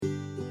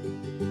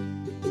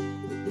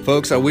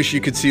Folks, I wish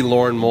you could see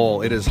Lauren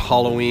Mole. It is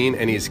Halloween,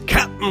 and he's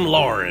Captain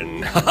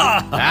Lauren.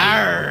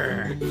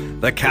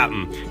 The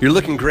Captain. You're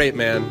looking great,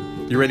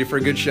 man. You ready for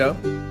a good show?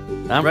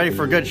 I'm ready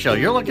for a good show.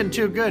 You're looking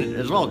too good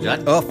as well,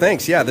 Judd. Oh,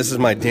 thanks. Yeah, this is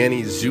my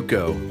Danny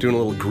Zuko doing a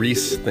little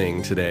grease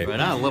thing today. Right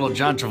on, a little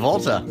John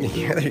Travolta.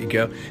 Yeah, there you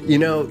go. You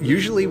know,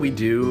 usually we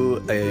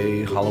do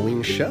a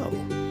Halloween show.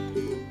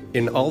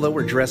 And although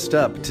we're dressed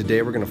up,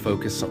 today we're going to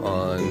focus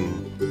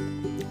on...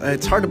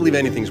 It's hard to believe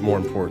anything's more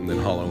important than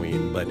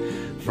Halloween, but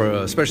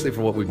especially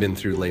for what we've been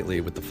through lately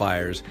with the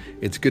fires,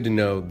 it's good to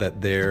know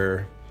that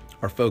there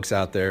are folks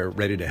out there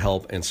ready to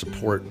help and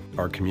support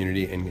our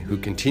community and who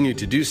continue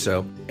to do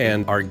so.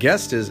 And our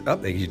guest is,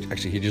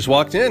 he just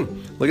walked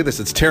in. Look at this.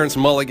 It's Terrence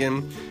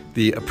Mulligan,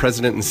 the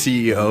president and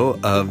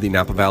CEO of the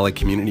Napa Valley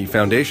Community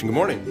Foundation. Good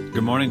morning.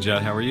 Good morning,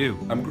 Judd. How are you?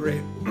 I'm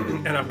great.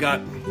 And I've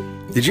got...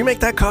 Did you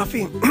make that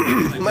coffee?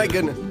 My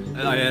goodness.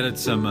 I added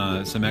some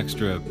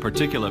extra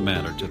particulate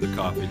matter to the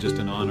coffee just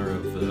in honor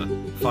of the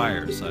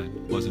fires. I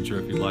wasn't sure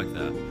if you'd like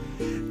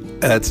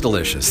that. That's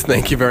delicious.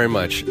 Thank you very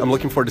much. I'm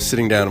looking forward to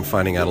sitting down and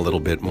finding out a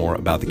little bit more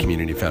about the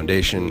Community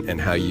Foundation and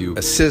how you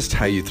assist,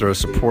 how you throw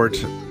support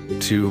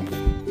to,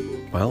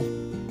 well,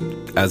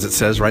 as it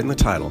says right in the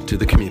title, to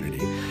the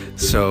community.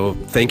 So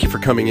thank you for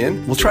coming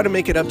in. We'll try to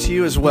make it up to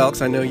you as well,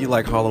 because I know you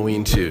like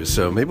Halloween too.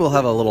 So maybe we'll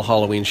have a little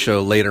Halloween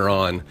show later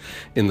on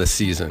in the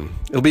season.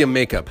 It'll be a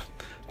makeup.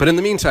 But in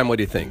the meantime, what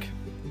do you think?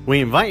 We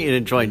invite you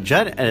to join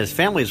Judd at his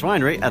family's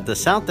winery at the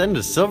south end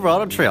of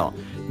Silverado Trail.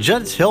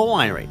 Judd's Hill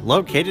Winery,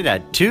 located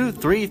at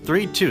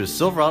 2332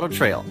 Silverado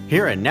Trail,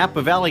 here in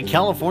Napa Valley,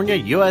 California,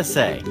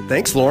 USA.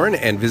 Thanks, Lauren.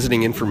 And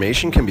visiting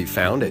information can be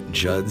found at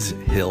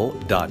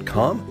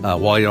juddshill.com.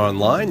 While you're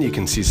online, you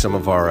can see some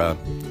of our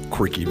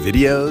quirky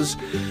videos,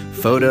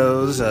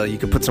 photos. You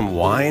could put some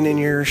wine in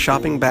your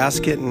shopping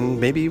basket,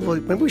 and maybe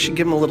we should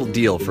give them a little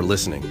deal for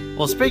listening.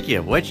 Well, speaking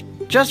of which,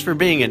 just for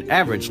being an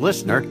average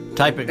listener,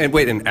 type in... And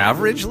wait, an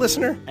average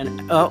listener?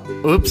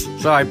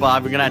 Oops. Sorry,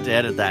 Bob. You're going to have to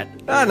edit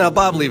that. No,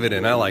 Bob, leave it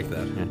in. I like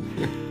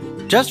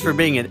that. Just for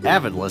being an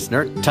avid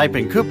listener, type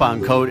in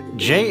coupon code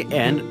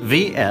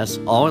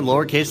JNVS, all in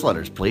lowercase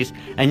letters, please,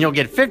 and you'll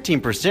get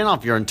 15%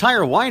 off your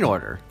entire wine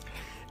order.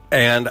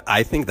 And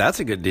I think that's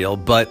a good deal,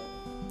 but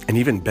an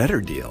even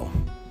better deal.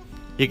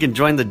 You can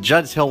join the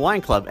Judd's Hill Wine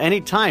Club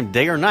anytime,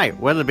 day or night,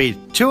 whether it be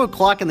 2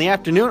 o'clock in the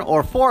afternoon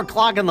or 4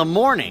 o'clock in the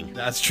morning.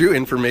 That's true.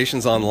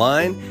 Information's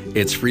online.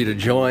 It's free to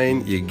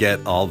join. You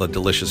get all the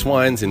delicious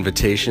wines,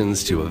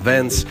 invitations to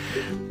events.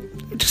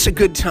 Just a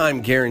good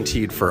time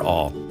guaranteed for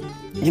all.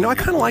 You know, I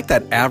kind of like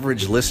that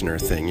average listener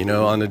thing. You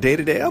know, on a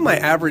day-to-day, my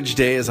average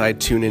day is I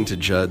tune into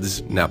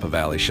Judd's Napa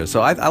Valley show.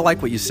 So I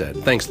like what you said.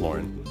 Thanks,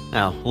 Lauren.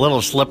 Now, a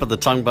little slip of the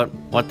tongue, but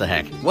what the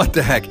heck? What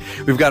the heck?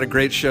 We've got a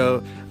great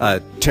show.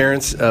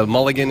 Terrence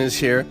Mulligan is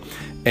here,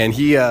 and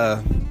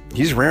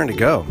he's raring to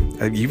go.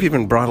 You've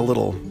even brought a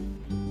little...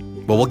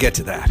 Well, we'll get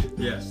to that.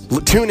 Yes.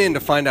 Tune in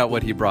to find out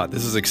what he brought.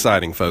 This is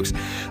exciting, folks.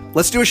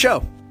 Let's do a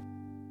show.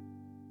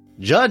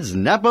 Judd's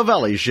Napa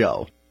Valley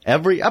Show.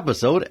 Every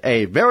episode,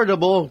 a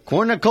veritable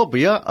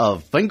cornucopia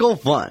of Finkel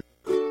fun.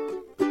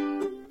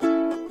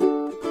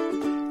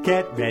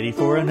 Get ready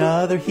for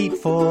another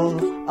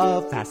heapful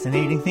of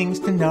fascinating things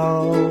to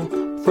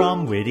know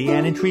from witty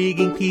and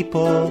intriguing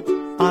people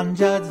on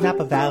Judd's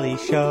Napa Valley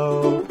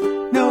Show.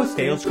 No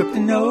stale script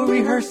and no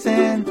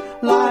rehearsing,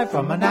 live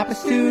from a Napa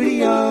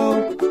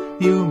studio.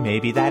 You may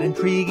be that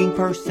intriguing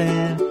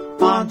person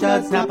on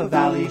Judd's Napa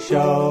Valley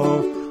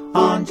Show.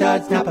 On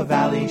Judd's Napa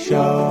Valley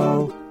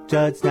Show.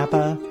 Judd's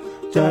Napa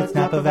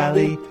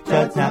Valley,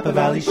 Judd's Napa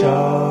Valley Show.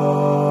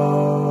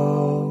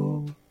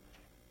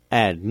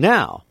 And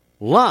now,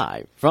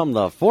 live from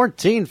the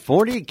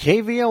 1440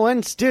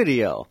 KVON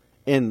studio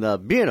in the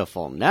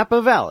beautiful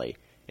Napa Valley,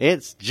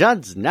 it's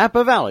Judd's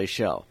Napa Valley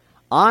Show.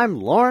 I'm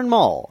Lauren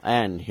Mole,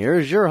 and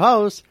here's your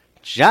host,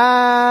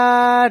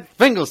 Judd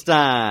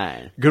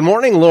Finkelstein. Good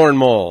morning, Lauren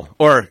Mole,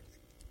 or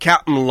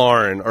Captain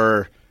Lauren,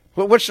 or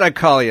what should I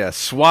call you?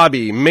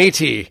 Swabby,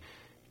 matey.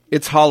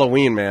 It's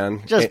Halloween,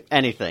 man. Just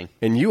anything.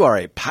 And you are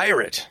a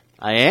pirate.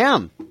 I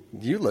am.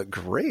 You look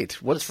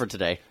great. What's for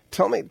today?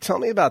 Tell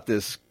me about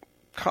this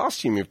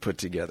costume you've put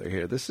together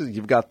here.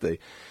 You've got the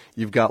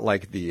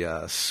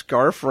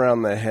scarf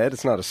around the head.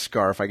 It's not a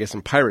scarf. I guess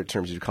in pirate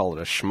terms you'd call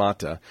it a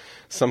schmata,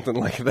 something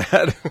like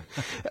that.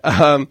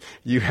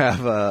 You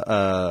have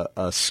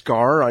a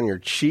scar on your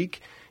cheek.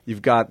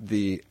 You've got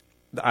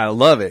I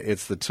love it.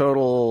 It's the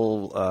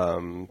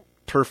total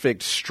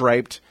perfect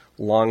striped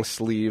long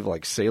sleeve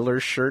like sailor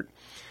shirt.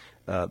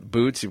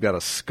 Boots. You've got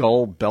a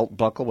skull belt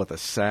buckle with a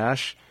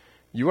sash.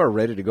 You are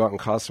ready to go out and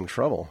cause some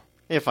trouble.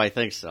 If I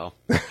think so.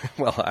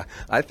 Well,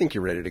 I think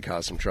you're ready to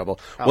cause some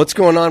trouble. Oh. What's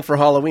going on for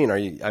Halloween?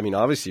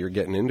 Obviously you're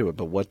getting into it,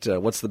 but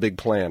what's the big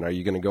plan? Are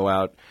you going to go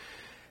out?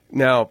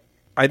 Now,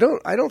 I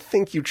don't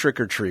think you trick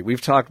or treat.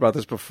 We've talked about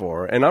this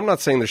before, and I'm not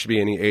saying there should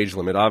be any age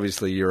limit.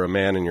 Obviously, you're a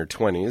man in your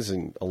 20s,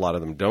 and a lot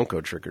of them don't go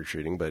trick or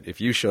treating. But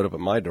if you showed up at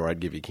my door, I'd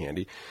give you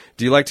candy.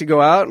 Do you like to go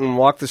out and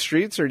walk the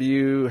streets, or do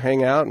you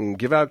hang out and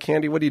give out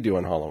candy? What do you do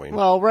on Halloween?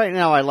 Well, right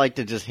now I like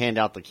to just hand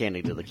out the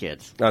candy to the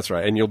kids. That's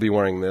right, and you'll be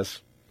wearing this.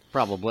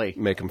 Probably.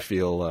 Make them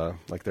feel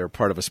like they're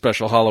part of a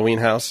special Halloween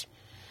house?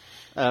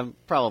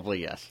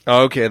 Probably, yes.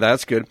 Okay,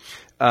 that's good.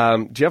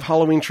 Do you have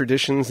Halloween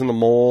traditions in the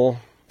Mole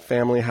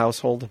family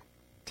household?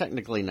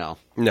 Technically, no.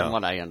 No. From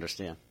what I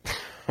understand.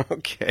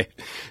 Okay.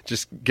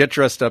 Just get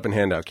dressed up and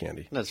hand out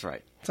candy. That's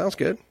right. Sounds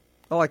good.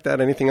 I like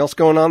that. Anything else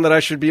going on that I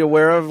should be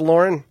aware of,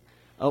 Lauren?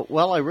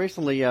 Well, I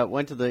recently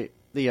went to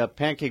the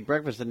pancake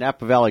breakfast at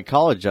Napa Valley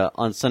College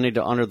on Sunday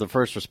to honor the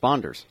first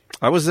responders.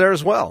 I was there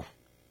as well.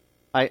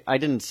 I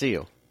didn't see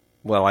you.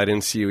 Well, I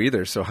didn't see you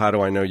either, so how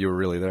do I know you were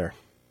really there?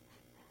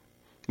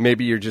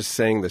 Maybe you're just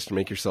saying this to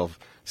make yourself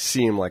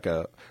seem like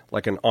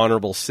an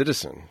honorable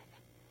citizen.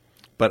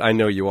 But I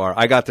know you are.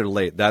 I got there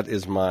late. That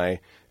is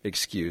my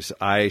excuse.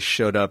 I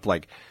showed up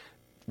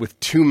with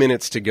 2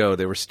 minutes to go.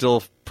 They were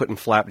still putting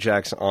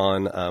flapjacks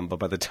on, but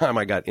by the time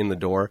I got in the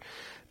door,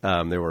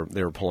 they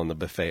were pulling the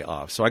buffet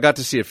off. So I got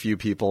to see a few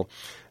people.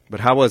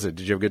 But how was it?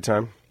 Did you have a good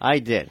time? I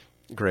did.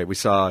 Great. We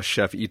saw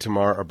Chef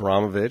Itamar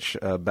Abramovich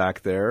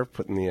back there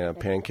putting the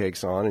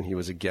pancakes on, and he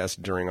was a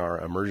guest during our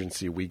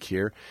emergency week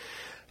here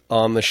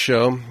on the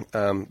show.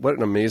 What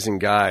an amazing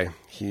guy.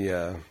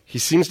 He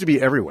seems to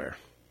be everywhere.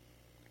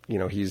 You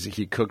know,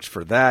 he cooked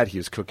for that. He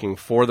was cooking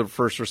for the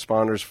first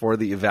responders, for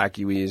the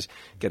evacuees,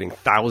 getting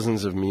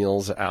thousands of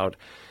meals out.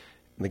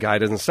 And the guy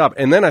doesn't stop.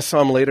 And then I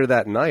saw him later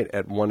that night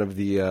at one of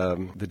the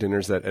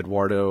dinners that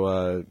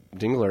Eduardo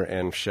Dingler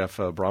and Chef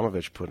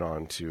Abramovich put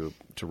on to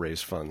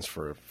raise funds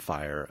for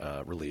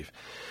fire relief.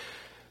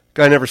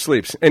 Guy never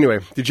sleeps. Anyway,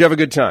 did you have a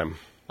good time?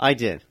 I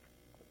did.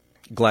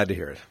 Glad to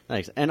hear it.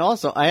 Thanks. And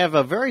also, I have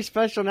a very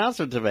special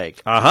announcement to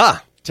make.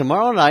 Aha!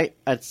 Tomorrow night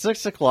at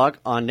 6 o'clock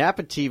on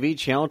Napa TV,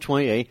 Channel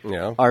 28,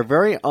 Yeah. our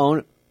very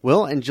own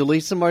Will and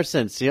Jaleesa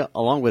Marcencia,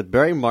 along with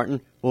Barry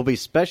Martin, will be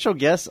special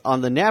guests on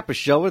the Napa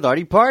Show with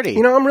Artie Party.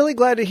 You know, I'm really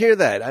glad to hear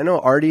that. I know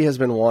Artie has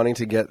been wanting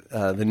to get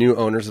the new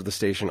owners of the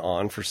station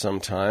on for some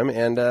time,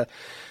 and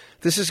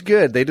this is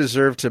good. They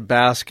deserve to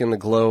bask in the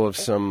glow of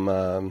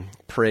some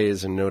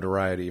praise and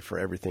notoriety for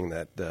everything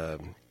that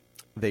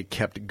they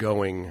kept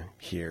going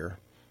here.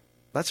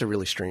 That's a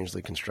really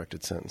strangely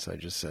constructed sentence I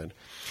just said.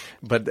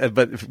 But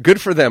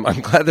good for them.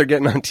 I'm glad they're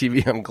getting on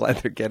TV. I'm glad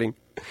they're getting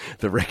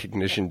the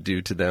recognition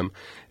due to them.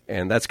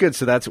 And that's good.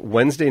 So that's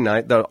Wednesday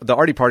night. The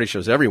Artie Party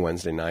show's every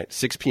Wednesday night,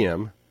 6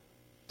 p.m.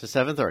 To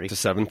 7:30. to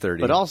 7:30.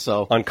 But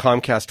also... on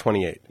Comcast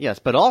 28. Yes,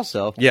 but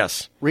also...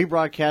 Yes.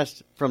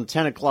 rebroadcast from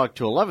 10 o'clock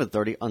to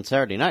 11:30 on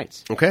Saturday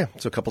nights. Okay.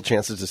 So a couple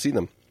chances to see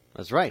them.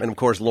 That's right. And, of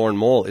course, Lauren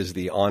Mole is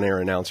the on-air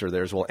announcer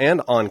there as well,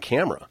 and on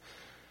camera.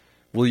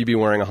 Will you be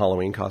wearing a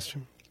Halloween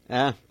costume?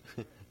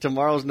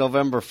 Tomorrow's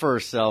November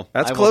 1st, so...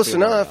 That's I won't close be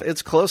wearing enough. that.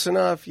 It's close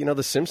enough. You know,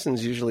 the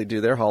Simpsons usually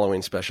do their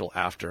Halloween special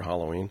after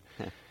Halloween.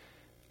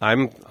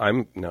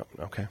 No,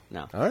 okay.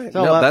 No. All right.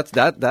 So, No,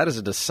 that is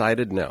a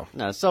decided no.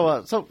 No,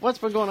 so what's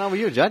been going on with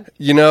you, Judd?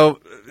 You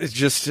know, it's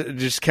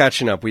just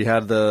catching up. We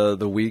had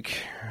the week,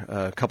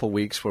 a couple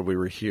weeks where we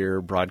were here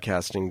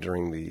broadcasting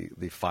during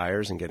the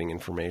fires and getting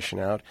information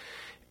out.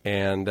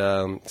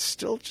 And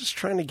still just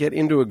trying to get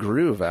into a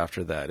groove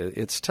after that.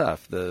 It's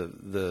tough.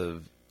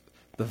 The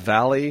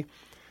Valley,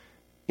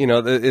 you know,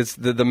 it's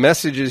the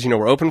message is, you know,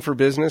 we're open for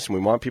business and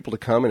we want people to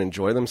come and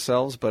enjoy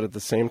themselves. But at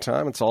the same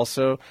time, it's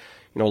also,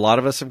 you know, a lot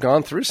of us have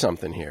gone through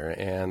something here.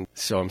 And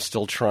so I'm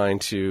still trying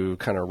to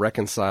kind of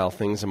reconcile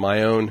things in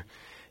my own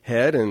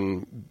head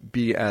and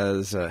be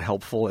as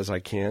helpful as I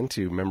can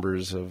to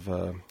members of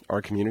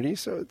our community.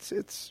 So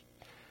it's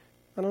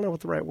I don't know what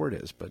the right word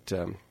is, but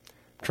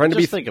trying to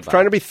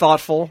be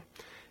thoughtful,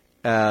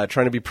 trying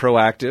to be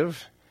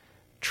proactive,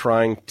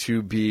 trying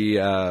to be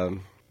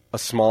a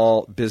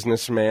small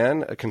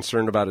businessman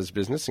concerned about his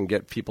business and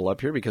get people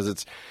up here because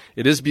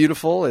it is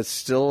beautiful. It's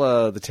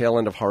still the tail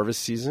end of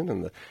harvest season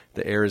and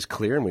the air is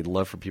clear and we'd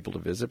love for people to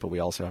visit, but we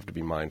also have to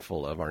be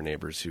mindful of our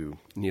neighbors who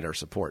need our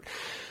support.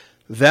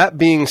 That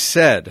being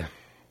said,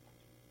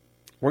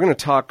 we're going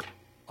to talk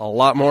a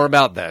lot more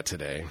about that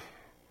today.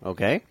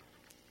 Okay.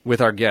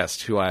 With our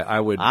guest, who I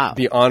would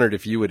be honored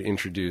if you would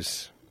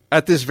introduce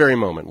at this very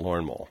moment,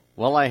 Lauren Mole.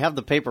 Well, I have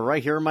the paper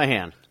right here in my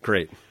hand.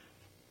 Great.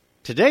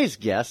 Today's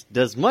guest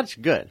does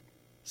much good,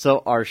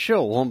 so our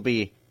show won't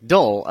be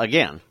dull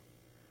again.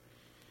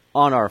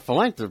 On our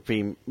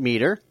philanthropy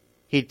meter,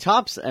 he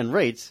tops and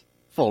rates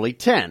fully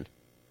 10.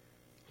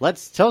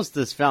 Let's toast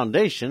this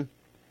foundation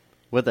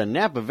with a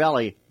Napa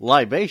Valley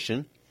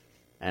libation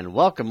and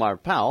welcome our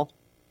pal,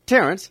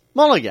 Terrence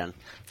Mulligan.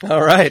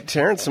 All right,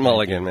 Terrence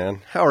Mulligan,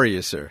 man. How are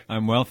you, sir?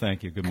 I'm well,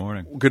 thank you. Good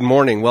morning. Good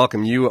morning.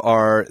 Welcome. You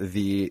are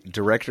the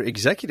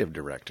executive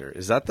director.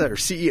 Is that or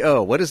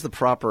CEO? What is the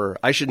proper?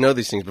 I should know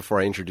these things before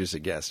I introduce a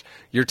guest.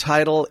 Your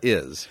title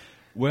is?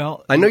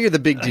 Well, I know you're the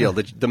big deal,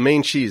 the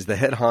main cheese, the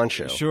head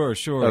honcho.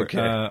 Sure. Okay.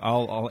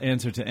 I'll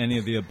answer to any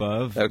of the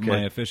above. Okay.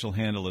 My official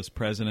handle is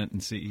President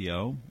and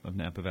CEO of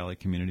Napa Valley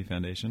Community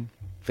Foundation.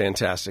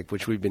 Fantastic,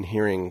 which we've been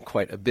hearing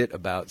quite a bit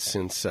about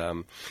since,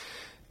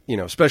 you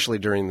know, especially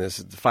during the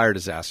fire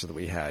disaster that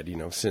we had. You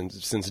know,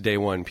 since day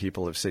one,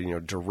 people have said, you know,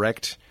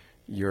 direct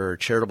your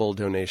charitable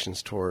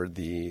donations toward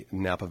the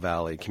Napa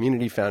Valley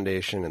Community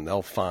Foundation, and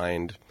they'll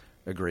find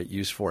a great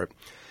use for it.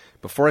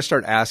 before I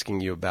start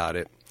asking you about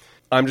it,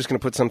 I'm just going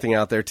to put something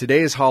out there.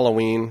 Today is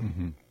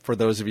Halloween. For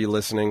those of you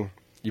listening,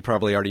 you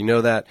probably already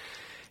know that.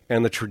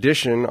 And the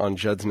tradition on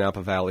Judd's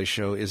Napa Valley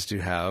Show is to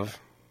have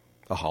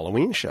a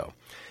Halloween show.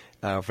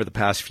 For the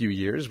past few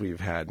years, we've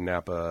had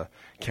Napa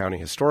County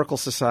Historical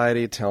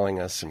Society telling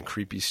us some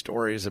creepy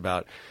stories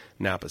about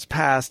Napa's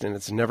past, and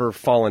it's never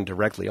fallen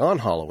directly on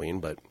Halloween,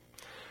 but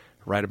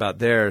right about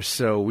there.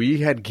 So we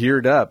had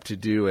geared up to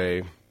do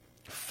a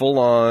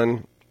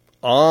full-on,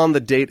 on the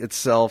date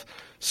itself,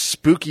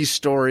 spooky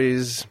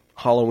stories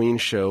Halloween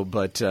show,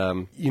 but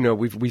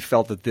we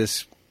felt that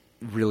this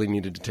really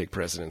needed to take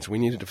precedence. We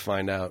needed to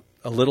find out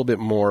a little bit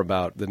more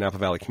about the Napa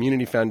Valley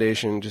Community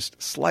Foundation,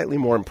 just slightly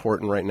more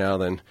important right now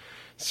than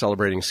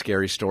celebrating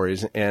scary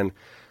stories. And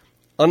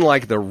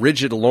unlike the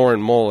rigid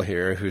Lauren Mole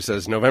here, who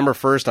says, November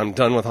 1st, I'm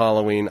done with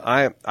Halloween,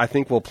 I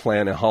think we'll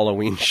plan a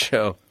Halloween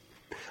show,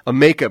 a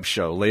makeup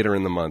show later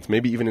in the month,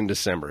 maybe even in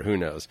December. Who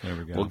knows? There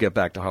we go. We'll get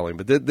back to Halloween.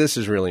 But this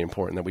is really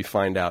important that we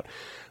find out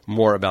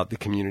more about the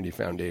Community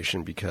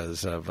Foundation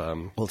because of,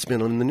 it's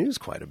been in the news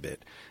quite a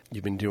bit.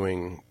 You've been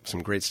doing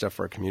some great stuff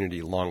for our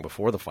community long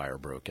before the fire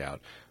broke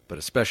out, but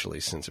especially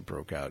since it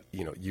broke out.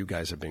 You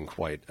guys have been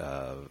quite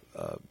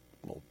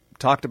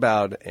talked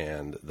about,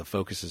 and the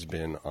focus has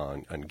been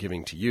on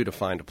giving to you to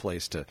find a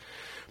place to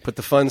put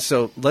the funds.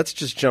 So let's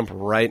just jump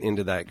right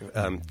into that.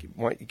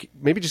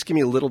 Maybe just give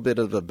me a little bit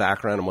of the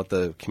background on what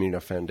the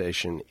Community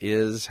Foundation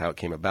is, how it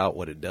came about,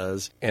 what it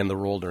does, and the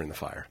role during the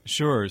fire.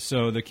 Sure.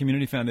 So the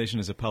Community Foundation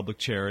is a public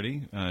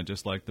charity,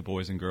 just like the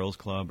Boys and Girls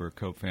Club or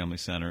Cope Family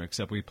Center,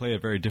 except we play a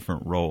very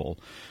different role.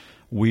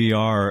 We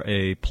are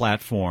a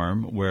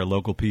platform where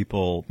local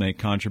people make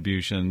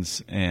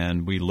contributions,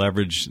 and we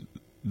leverage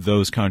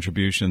those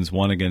contributions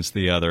one against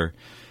the other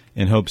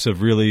in hopes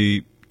of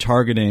really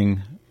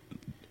targeting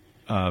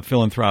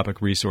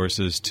philanthropic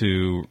resources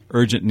to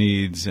urgent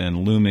needs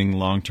and looming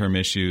long-term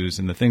issues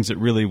and the things that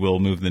really will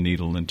move the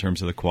needle in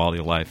terms of the quality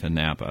of life in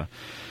Napa.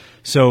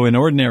 So in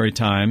ordinary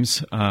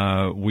times,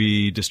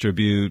 we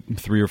distribute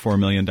 $3 or $4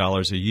 million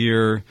a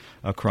year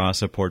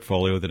across a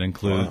portfolio that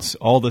includes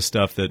all the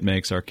stuff that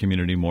makes our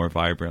community more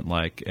vibrant,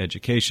 like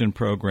education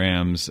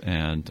programs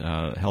and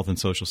health and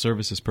social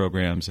services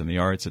programs and the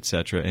arts, et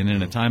cetera. And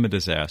in a time of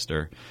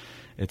disaster,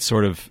 it's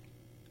sort of,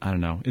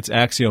 it's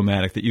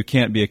axiomatic that you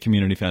can't be a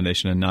community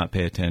foundation and not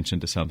pay attention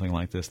to something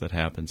like this that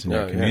happens in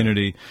your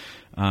community.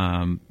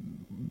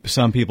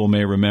 Some people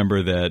may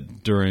remember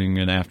that during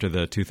and after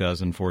the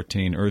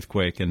 2014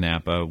 earthquake in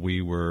Napa,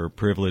 we were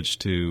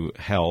privileged to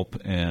help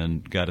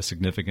and got a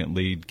significant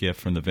lead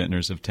gift from the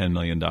Vintners of $10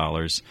 million.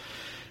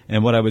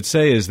 And what I would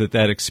say is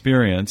that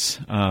experience,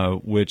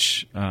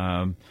 which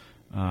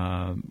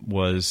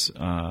was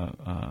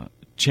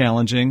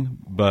challenging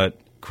but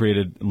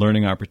created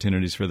learning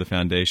opportunities for the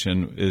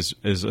foundation, is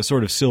a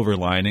sort of silver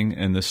lining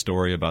in this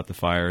story about the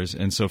fires,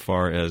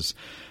 insofar as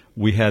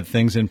we had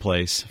things in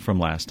place from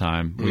last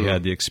time. We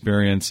had the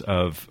experience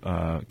of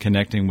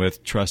connecting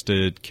with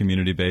trusted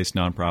community-based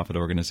nonprofit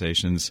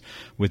organizations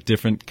with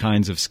different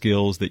kinds of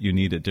skills that you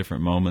need at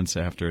different moments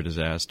after a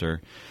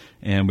disaster.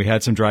 And we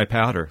had some dry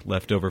powder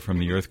left over from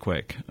the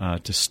earthquake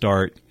to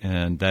start,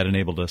 and that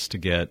enabled us to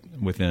get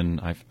within,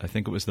 I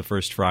think it was the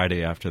first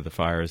Friday after the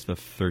fires, the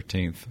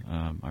 13th,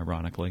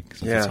 ironically,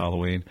 since it's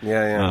Halloween.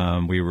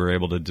 We were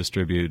able to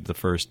distribute the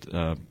first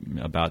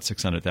about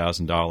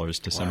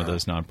 $600,000 to some of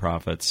those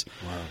nonprofits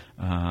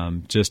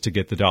just to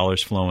get the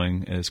dollars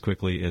flowing as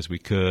quickly as we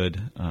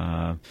could.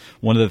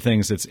 One of the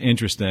things that's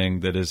interesting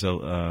that is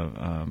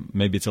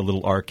maybe it's a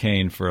little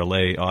arcane for a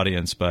lay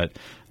audience, but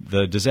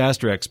the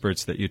disaster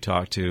experts that you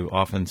talk to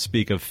often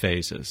speak of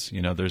phases.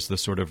 There's the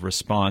sort of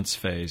response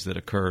phase that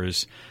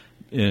occurs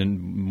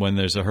when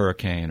there's a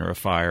hurricane or a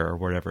fire or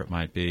whatever it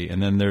might be,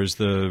 and then there's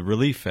the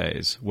relief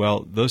phase.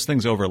 Well, those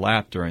things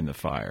overlap during the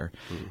fire.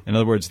 In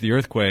other words, the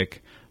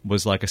earthquake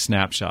was like a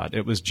snapshot.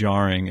 It was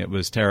jarring, it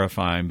was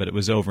terrifying, but it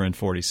was over in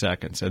 40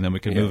 seconds. And then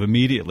we could move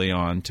immediately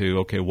on to,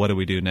 okay, what do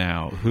we do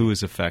now? Who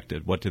is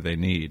affected? What do they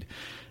need?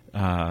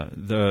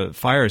 The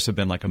fires have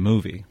been like a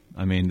movie.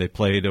 I mean, they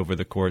played over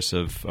the course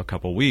of a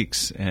couple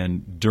weeks,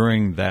 and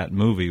during that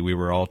movie, we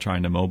were all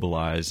trying to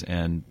mobilize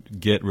and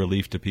get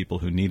relief to people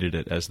who needed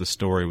it as the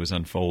story was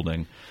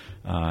unfolding,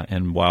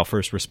 and while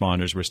first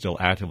responders were still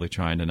actively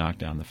trying to knock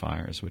down the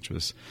fires, which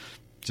was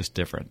just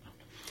different.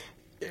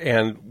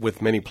 And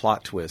with many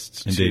plot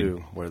twists, Indeed.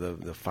 too, where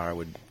the fire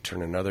would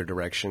turn another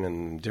direction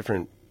and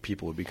different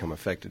people would become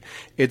affected.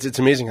 It's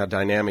amazing how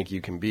dynamic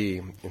you can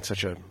be in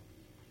such a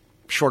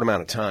short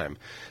amount of time,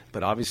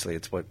 but obviously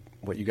it's what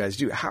you guys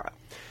do. How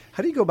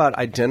do you go about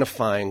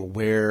identifying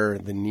where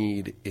the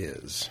need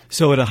is?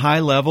 So at a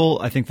high level,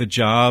 I think the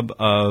job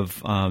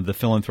of the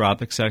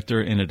philanthropic sector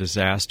in a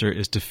disaster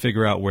is to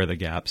figure out where the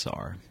gaps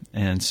are.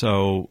 And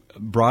so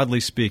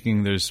broadly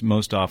speaking, there's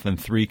most often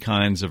three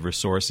kinds of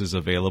resources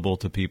available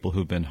to people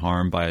who've been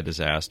harmed by a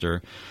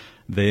disaster.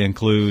 They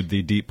include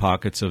the deep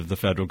pockets of the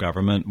federal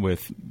government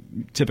with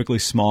typically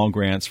small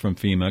grants from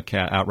FEMA,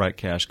 outright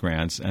cash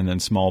grants, and then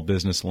small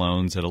business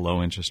loans at a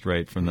low interest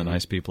rate from the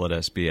nice people at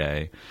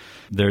SBA.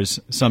 There's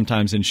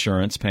sometimes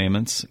insurance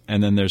payments,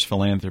 and then there's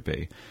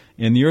philanthropy.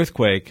 In the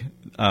earthquake,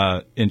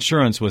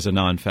 insurance was a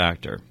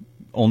non-factor.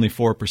 Only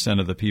 4%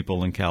 of the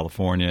people in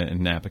California and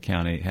Napa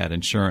County had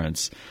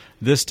insurance.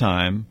 This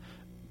time,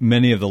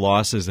 many of the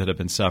losses that have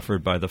been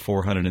suffered by the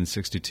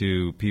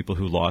 462 people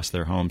who lost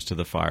their homes to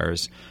the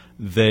fires,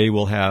 they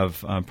will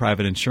have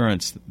private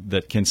insurance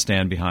that can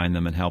stand behind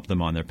them and help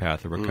them on their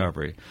path of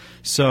recovery.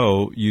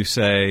 So you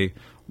say,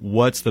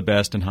 what's the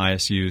best and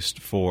highest use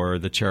for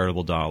the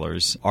charitable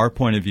dollars? Our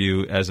point of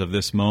view as of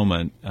this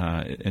moment,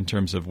 in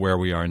terms of where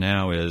we are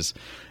now, is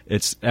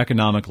it's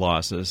economic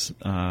losses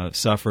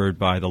suffered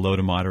by the low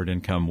to moderate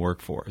income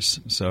workforce.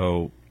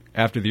 So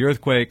after the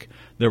earthquake,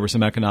 there were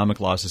some economic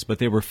losses, but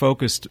they were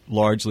focused,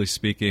 largely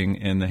speaking,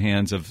 in the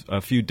hands of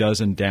a few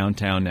dozen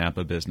downtown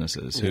Napa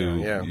businesses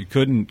who you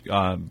couldn't,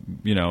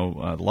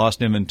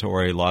 lost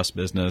inventory, lost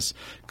business,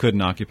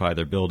 couldn't occupy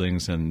their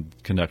buildings and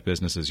conduct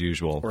business as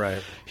usual.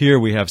 Right. Here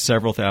we have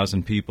several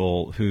thousand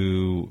people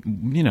who,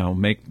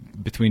 make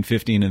between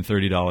 $15 and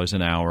 $30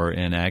 an hour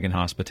in ag and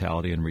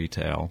hospitality and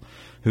retail,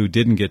 who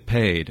didn't get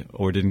paid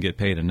or didn't get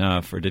paid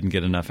enough or didn't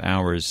get enough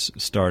hours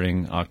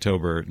starting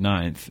October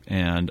 9th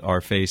and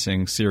are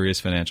facing serious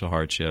financial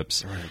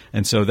hardships. Right.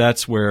 And so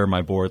that's where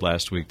my board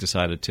last week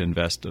decided to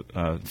invest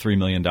 $3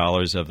 million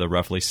of the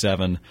roughly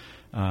 $7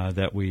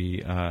 that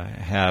we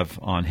have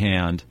on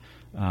hand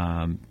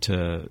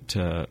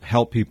to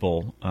help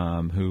people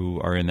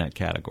who are in that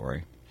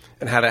category.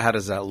 And how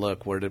does that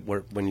look?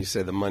 When you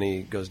say the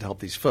money goes to help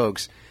these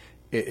folks,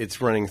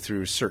 it's running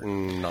through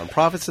certain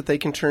nonprofits that they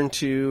can turn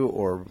to,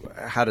 or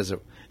how does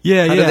it?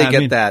 How do they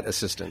get that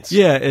assistance?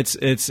 Yeah, it's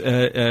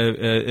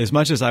as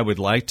much as I would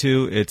like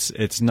to.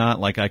 It's not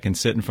like I can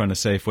sit in front of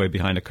Safeway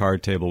behind a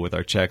card table with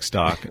our check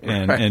stock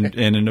and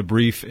in a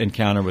brief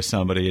encounter with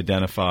somebody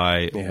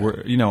identify,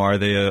 are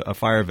they a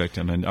fire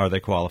victim and are they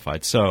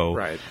qualified?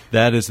 So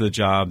that is the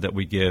job that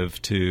we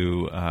give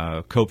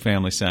to Cope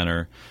Family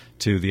Center,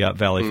 to the Up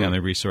Valley Family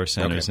Resource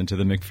Centers, and to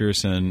the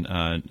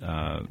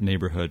McPherson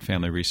Neighborhood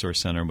Family Resource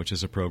Center, which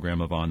is a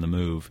program of On the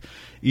Move.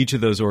 Each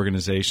of those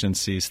organizations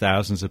sees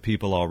thousands of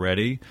people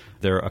already.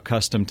 They're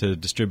accustomed to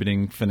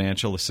distributing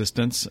financial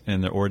assistance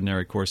in their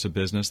ordinary course of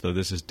business, though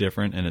this is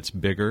different and it's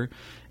bigger.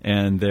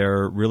 And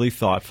they're really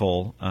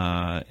thoughtful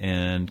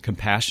and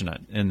compassionate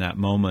in that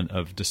moment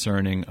of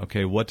discerning,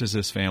 okay, what does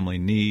this family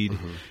need,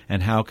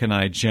 and how can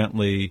I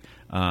gently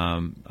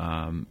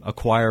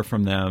acquire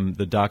from them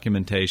the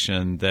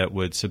documentation that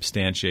would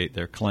substantiate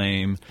their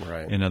claim.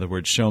 Right. In other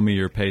words, show me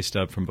your pay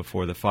stub from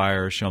before the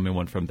fire, show me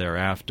one from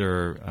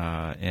thereafter,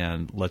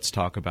 and let's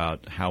talk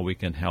about how we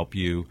can help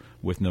you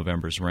with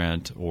November's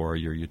rent or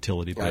your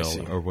utility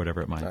bill or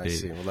whatever it might be. I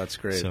see. Well, that's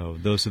great. So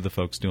those are the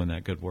folks doing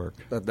that good work.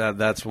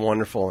 That's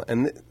wonderful.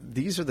 And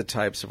these are the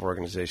types of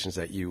organizations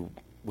that you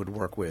would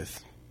work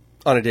with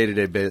on a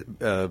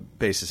day-to-day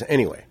basis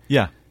anyway.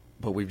 Yeah.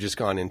 But we've just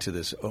gone into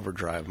this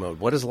overdrive mode.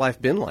 What has life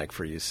been like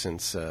for you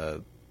since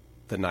the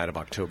night of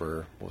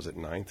October, what was it,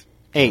 9th?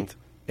 8th.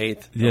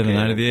 8th? Yeah, the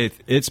night of the 8th.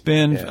 It's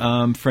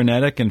been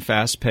frenetic and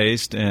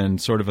fast-paced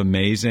and sort of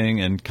amazing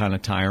and kind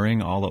of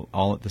tiring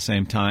all at the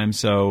same time.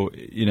 So,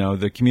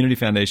 the Community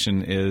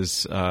Foundation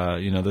is,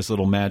 this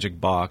little magic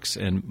box,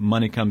 and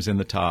money comes in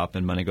the top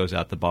and money goes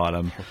out the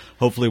bottom,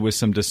 hopefully with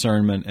some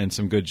discernment and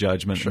some good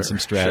judgment and some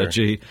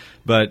strategy. Sure.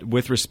 But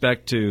with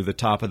respect to the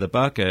top of the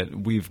bucket,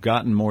 we've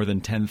gotten more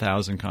than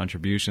 10,000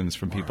 contributions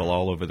from people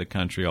all over the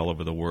country, all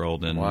over the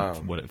world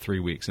in 3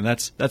 weeks. And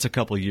that's a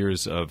couple of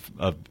years of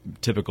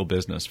typical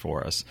business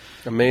for us.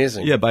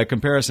 Amazing. Yeah, by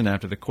comparison,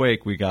 after the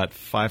quake, we got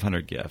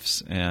 500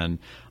 gifts, and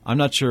I'm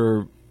not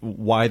sure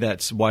why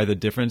the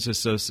difference is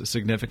so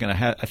significant.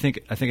 I think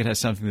it has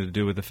something to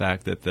do with the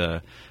fact that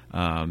the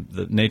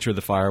nature of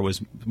the fire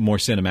was more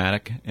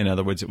cinematic. In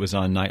other words, it was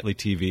on nightly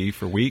TV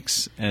for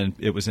weeks, and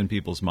it was in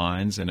people's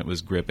minds, and it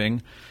was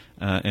gripping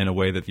in a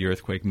way that the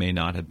earthquake may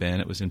not have been.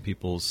 It was in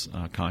people's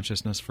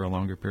consciousness for a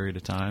longer period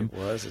of time. It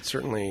was. It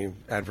certainly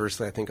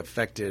adversely, I think,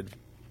 affected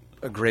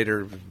a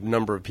greater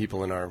number of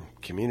people in our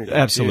community.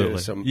 Absolutely.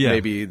 Too. So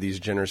maybe these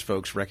generous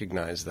folks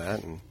recognize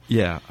that.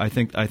 Yeah, I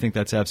think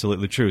that's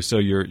absolutely true. So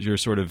you're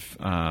sort of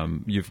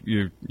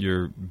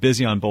you're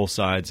busy on both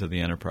sides of the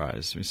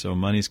enterprise. So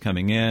money's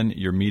coming in.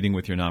 You're meeting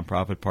with your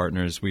nonprofit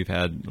partners. We've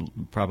had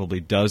probably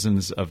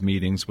dozens of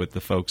meetings with the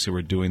folks who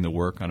are doing the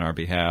work on our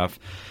behalf.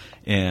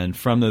 And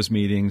from those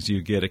meetings,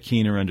 you get a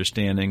keener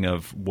understanding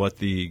of what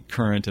the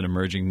current and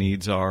emerging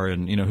needs are,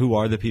 and who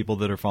are the people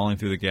that are falling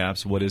through the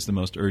gaps. What is the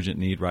most urgent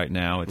need right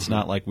now? It's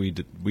not like we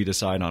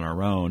decide on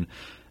our own.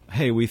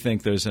 hey, we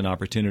think there's an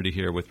opportunity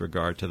here with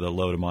regard to the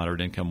low to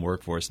moderate income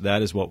workforce.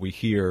 That is what we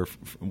hear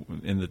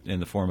in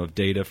the form of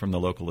data from the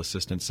local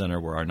assistance center,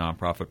 where our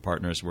nonprofit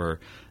partners were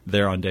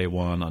there on day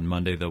one, on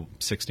Monday the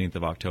 16th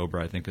of October,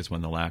 I think is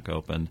when the LAC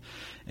opened.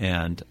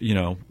 And,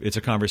 it's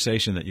a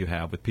conversation that you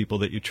have with people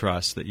that you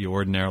trust, that you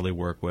ordinarily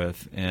work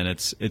with, and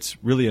it's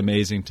really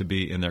amazing to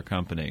be in their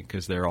company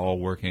because they're all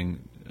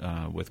working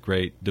with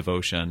great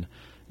devotion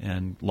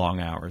and long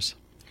hours.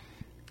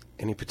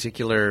 Any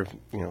particular,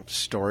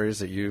 stories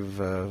that you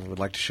would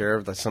like to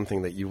share? That's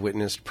something that you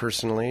witnessed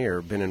personally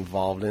or been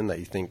involved in that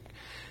you think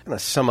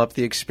sum up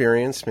the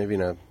experience, maybe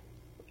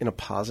in a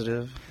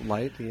positive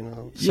light?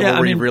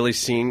 Where you've really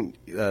seen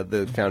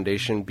the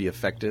foundation be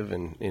effective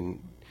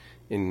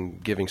in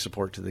giving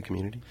support to the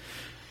community.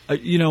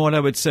 What I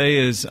would say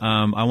is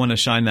I want to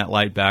shine that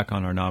light back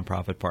on our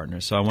nonprofit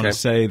partners. So I want to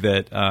say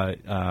that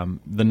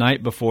the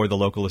night before the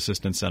local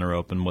assistance center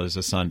opened was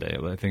a Sunday.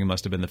 I think it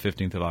must have been the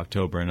 15th of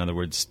October. In other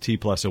words, T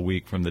plus a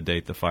week from the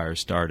date the fire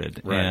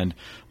started. Right. And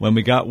when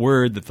we got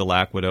word that the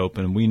LAC would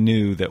open, we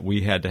knew that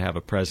we had to have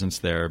a presence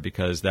there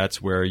because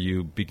that's where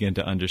you begin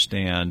to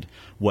understand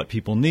what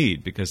people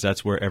need, because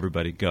that's where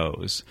everybody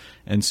goes.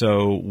 And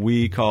so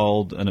we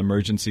called an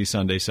emergency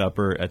Sunday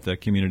supper at the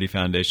Community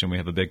Foundation. We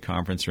have a big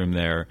conference room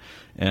there.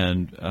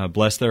 And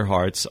bless their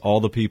hearts,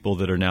 all the people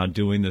that are now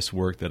doing this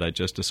work that I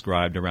just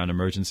described around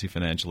emergency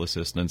financial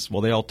assistance,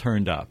 well, they all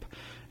turned up.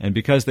 And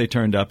because they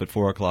turned up at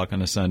 4 o'clock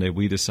on a Sunday,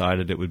 we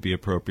decided it would be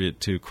appropriate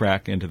to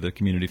crack into the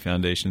Community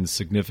Foundation's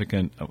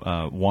significant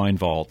wine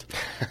vault.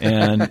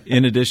 And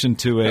in addition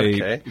to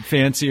a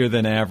fancier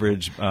than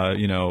average,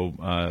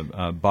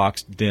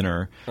 boxed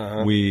dinner,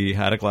 we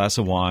had a glass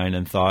of wine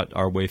and thought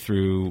our way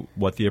through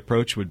what the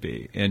approach would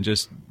be. And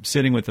just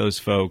sitting with those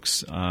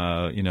folks,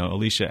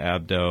 Alicia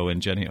Abdo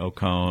and Jenny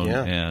Ocone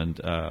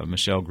and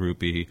Michelle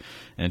Groupie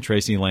and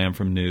Tracy Lamb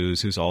from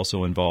News, who's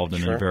also involved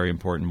in a very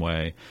important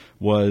way,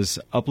 was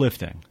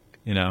uplifting,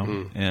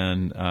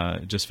 and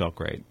it just felt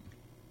great.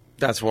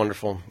 That's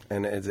wonderful,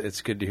 and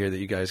it's good to hear that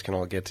you guys can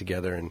all get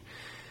together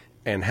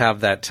and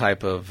have that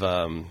type of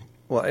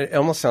it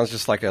almost sounds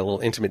just like a little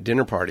intimate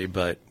dinner party,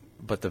 but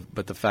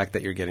the fact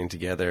that you're getting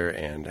together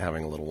and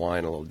having a little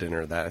wine, a little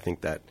dinner, that I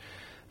think that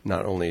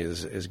not only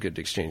is good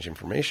to exchange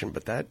information,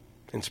 but that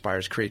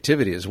inspires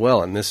creativity as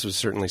well. And this was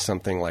certainly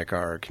something like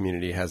our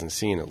community hasn't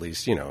seen, at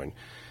least in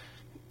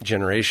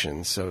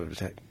generations. So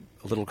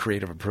a little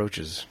creative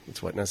approaches,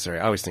 it's what's necessary.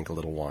 I always think a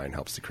little wine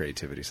helps the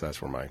creativity, so that's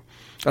where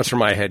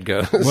my head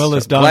goes. Well,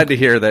 glad to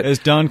hear that. As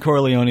Don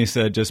Corleone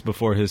said just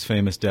before his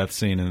famous death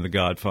scene in The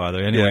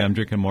Godfather, anyway, I'm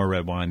drinking more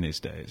red wine these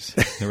days.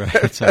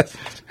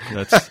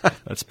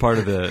 That's part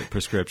of the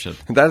prescription.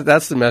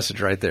 That's the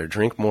message right there.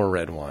 Drink more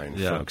red wine,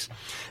 folks.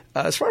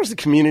 As far as the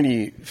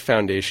Community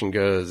Foundation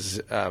goes,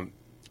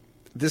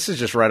 this is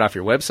just right off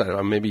your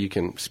website. Maybe you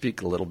can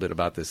speak a little bit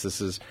about this. This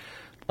is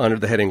under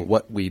the heading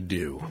What We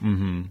Do.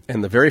 Mm-hmm.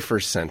 And the very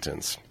first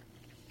sentence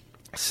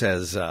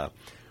says,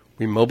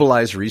 we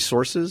mobilize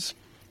resources,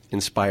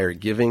 inspire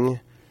giving,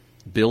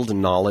 build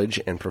knowledge,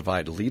 and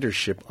provide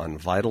leadership on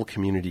vital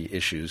community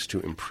issues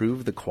to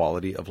improve the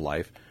quality of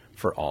life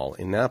for all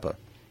in Napa.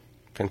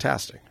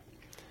 Fantastic.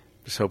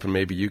 Just hoping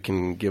maybe you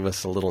can give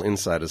us a little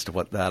insight as to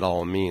what that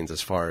all means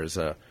as far as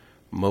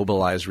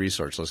mobilize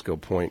resources. Let's go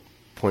point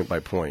by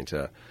point.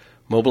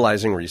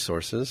 Mobilizing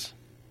resources.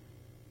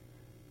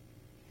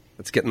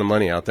 It's getting the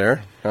money out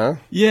there, huh?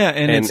 Yeah,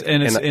 and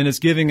it's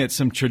giving it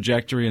some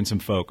trajectory and some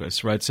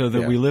focus, right? So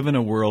that we live in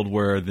a world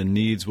where the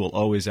needs will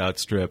always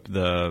outstrip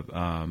the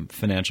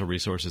financial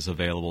resources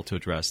available to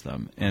address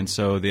them. And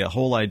so the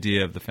whole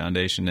idea of the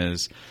foundation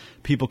is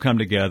people come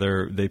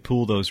together, they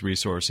pool those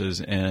resources,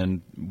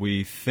 and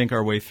we think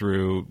our way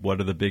through what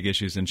are the big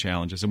issues and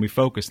challenges, and we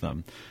focus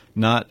them,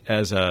 not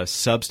as a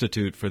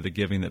substitute for the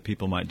giving that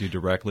people might do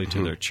directly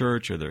to their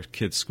church or their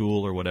kid's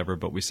school or whatever,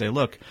 but we say,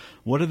 look,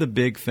 what are the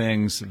big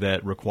things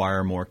that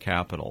require more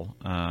capital,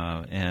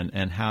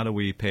 and how do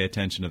we pay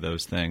attention to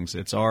those things?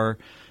 It's our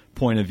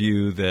point of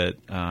view that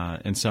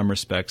in some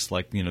respects,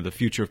 like, the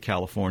future of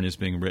California is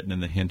being written in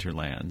the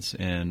hinterlands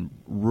and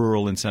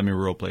rural and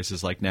semi-rural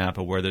places like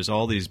Napa, where there's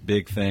all these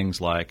big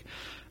things like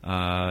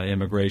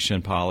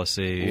immigration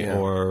policy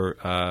or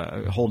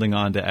holding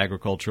on to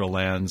agricultural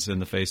lands in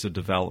the face of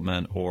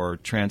development, or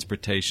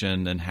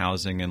transportation and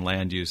housing and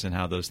land use and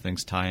how those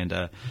things tie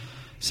into,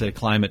 say,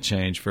 climate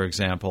change, for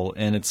example.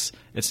 And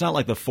it's not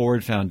like the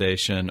Ford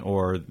Foundation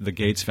or the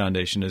Gates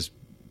Foundation is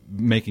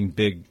making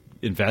big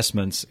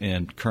investments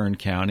in Kern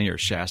County or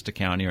Shasta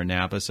County or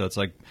Napa. So it's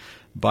like,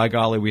 by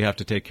golly, we have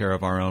to take care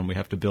of our own. We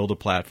have to build a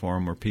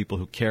platform where people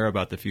who care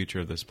about the future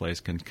of this place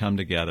can come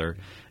together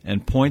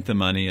and point the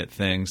money at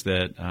things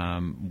that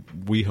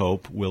we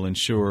hope will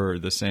ensure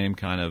the same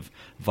kind of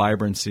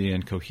vibrancy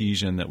and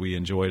cohesion that we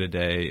enjoy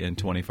today in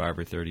 25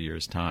 or 30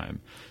 years'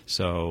 time.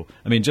 So,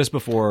 just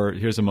before,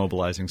 here's a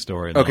mobilizing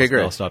story. Okay,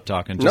 great. I'll stop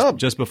talking.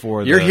 Just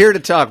before. You're here to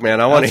talk,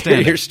 man. I want to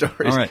hear your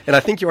stories. All right. And I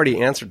think you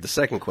already answered the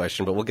second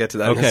question, but we'll get to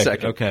that in a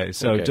second. Okay.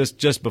 So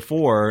just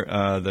before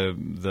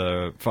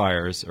the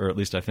fires, or at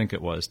least I think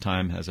it was,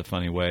 time has a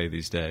funny way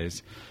these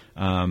days,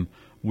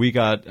 We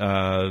got,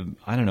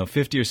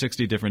 50 or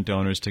 60 different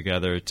donors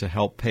together to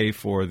help pay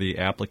for the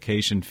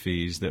application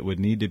fees that would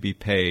need to be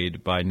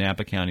paid by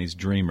Napa County's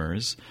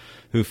Dreamers,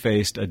 who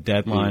faced a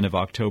deadline of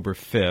October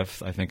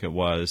 5th, I think it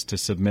was, to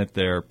submit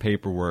their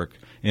paperwork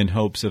in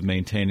hopes of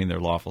maintaining their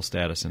lawful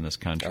status in this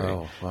country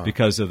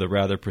because of the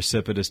rather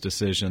precipitous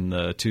decision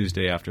the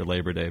Tuesday after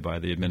Labor Day by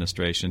the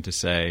administration to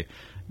say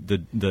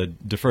the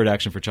Deferred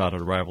Action for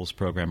Childhood Arrivals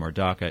program, or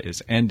DACA,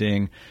 is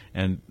ending,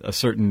 and a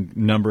certain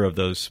number of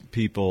those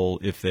people,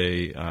 if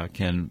they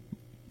can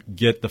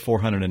get the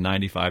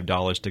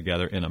 $495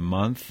 together in a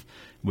month,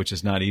 which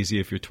is not easy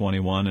if you're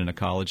 21 and a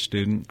college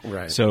student.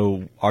 Right.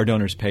 So our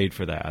donors paid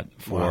for that.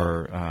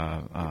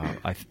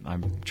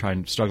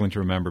 I'm struggling to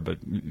remember, but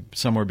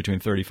somewhere between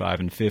 35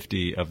 and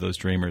 50 of those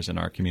Dreamers in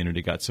our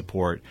community got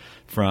support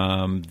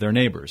from their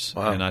neighbors.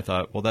 Wow. And I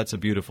thought, well, that's a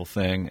beautiful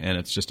thing, and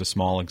it's just a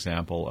small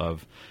example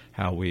of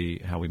how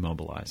we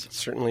mobilize. It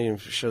certainly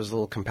shows a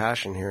little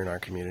compassion here in our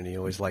community. I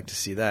always like to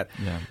see that.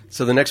 Yeah.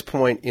 So the next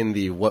point in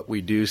the What We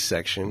Do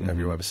section of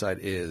your website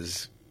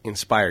is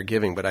Inspire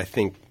Giving, but I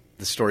think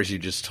the stories you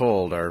just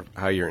told are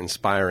how you're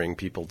inspiring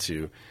people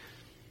to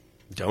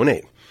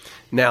donate.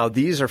 Now,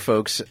 these are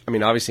folks, I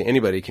mean, obviously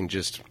anybody can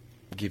just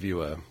give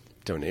you a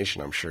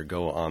donation, I'm sure.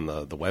 Go on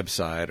the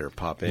website or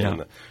pop in.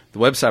 Yeah. The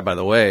website, by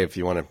the way, if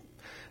you want to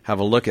have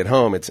a look at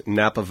home, it's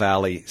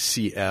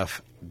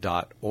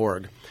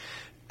napavalleycf.org.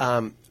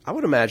 I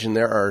would imagine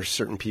there are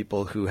certain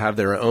people who have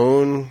their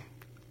own.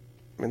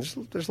 I mean,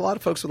 there's a lot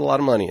of folks with a lot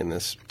of money in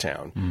this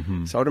town.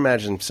 Mm-hmm. So I would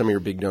imagine some of your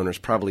big donors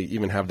probably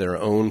even have their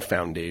own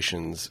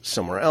foundations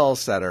somewhere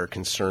else that are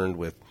concerned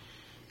with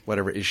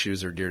whatever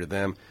issues are dear to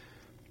them.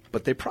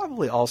 But they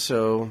probably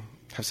also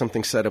have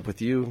something set up with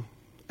you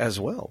as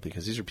well,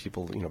 because these are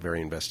people,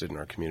 very invested in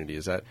our community.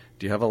 Do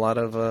you have a lot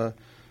of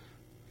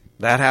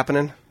that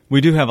happening? We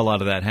do have a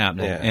lot of that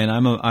happening, Yeah. and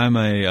I'm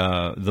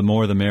a the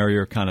more the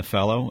merrier kind of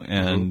fellow.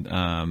 And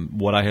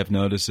what I have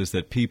noticed is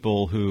that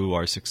people who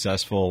are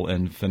successful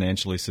and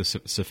financially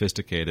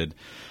sophisticated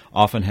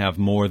often have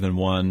more than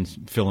one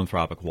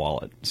philanthropic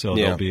wallet. So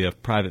there'll be a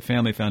private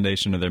family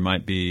foundation, or there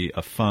might be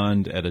a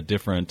fund at a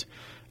different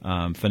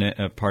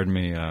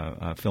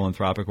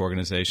philanthropic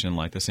organization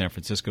like the San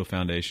Francisco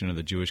Foundation or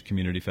the Jewish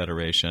Community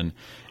Federation,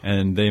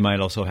 and they might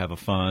also have a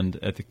fund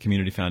at the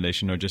Community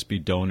Foundation or just be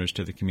donors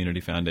to the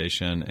Community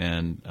Foundation.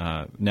 And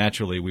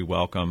naturally, we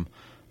welcome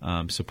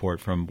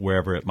support from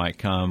wherever it might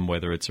come,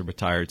 whether it's a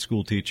retired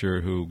school teacher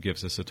who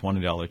gives us a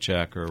 $20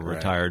 check or a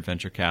retired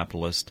venture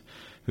capitalist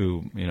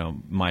who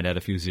might add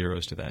a few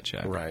zeros to that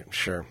check. Right,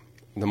 sure.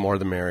 The more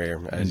the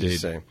merrier, as Indeed. you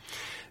say.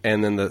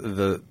 And then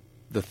the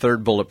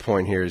third bullet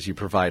point here is you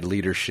provide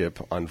leadership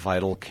on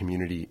vital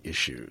community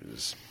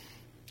issues.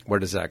 Where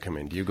does that come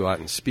in? Do you go out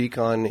and speak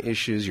on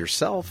issues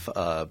yourself?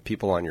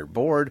 People on your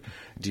board?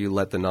 Do you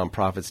let the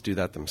nonprofits do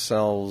that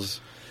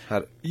themselves? How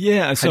do you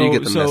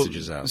get the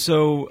messages out?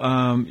 So,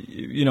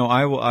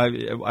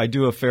 I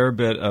do a fair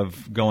bit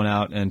of going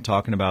out and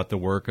talking about the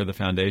work of the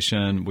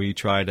foundation. We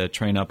try to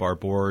train up our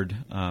board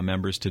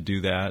members to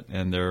do that,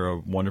 and they're a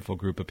wonderful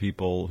group of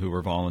people who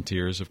are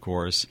volunteers, of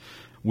course.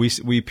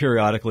 We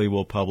periodically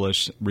will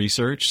publish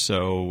research.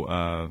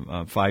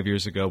 So 5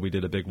 years ago, we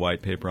did a big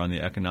white paper on the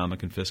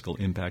economic and fiscal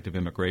impact of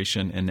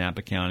immigration in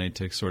Napa County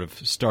to sort of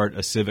start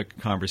a civic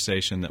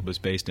conversation that was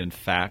based in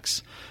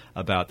facts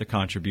about the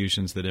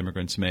contributions that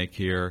immigrants make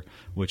here,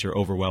 which are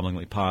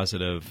overwhelmingly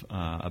positive,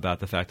 about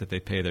the fact that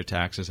they pay their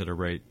taxes at a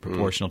rate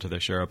proportional to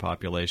their share of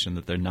population,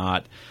 that they're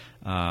not,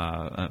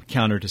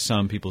 counter to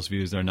some people's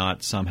views, they're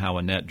not somehow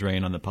a net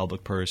drain on the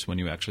public purse when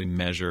you actually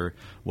measure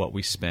what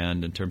we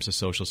spend in terms of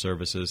social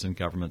services and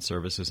government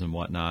services and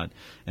whatnot.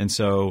 And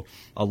so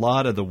a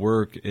lot of the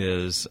work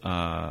is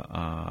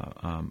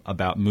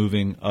about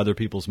moving other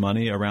people's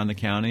money around the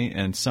county,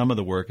 and some of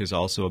the work is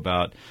also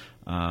about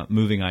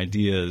moving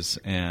ideas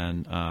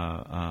and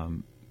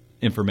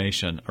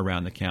information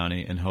around the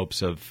county in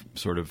hopes of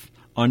sort of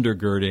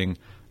undergirding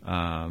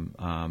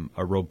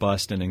a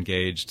robust and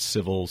engaged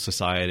civil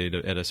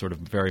society at a sort of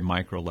very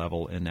micro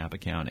level in Napa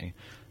County.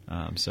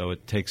 So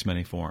it takes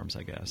many forms,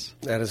 I guess.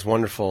 That is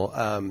wonderful.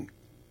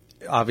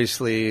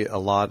 Obviously, a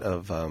lot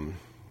of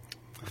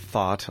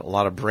thought, a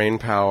lot of brain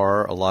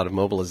power, a lot of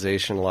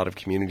mobilization, a lot of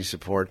community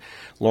support.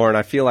 Lauren,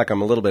 I feel like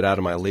I'm a little bit out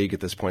of my league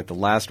at this point. The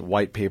last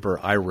white paper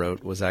I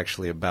wrote was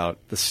actually about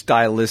the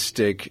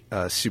stylistic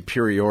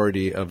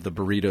superiority of the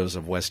burritos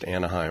of West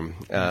Anaheim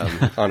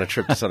on a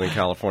trip to Southern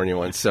California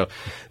once. So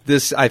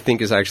this, I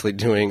think, is actually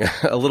doing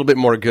a little bit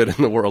more good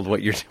in the world,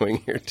 what you're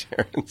doing here,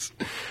 Terrence.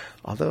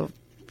 Although,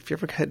 if you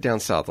ever head down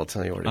south, I'll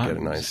tell you where to get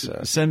a nice...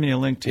 send me a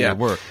link to your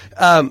work.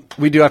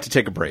 We do have to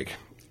take a break.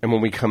 And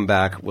when we come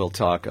back, we'll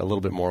talk a little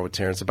bit more with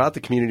Terrence about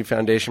the Community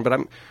Foundation. But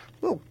I'm a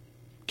little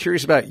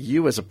curious about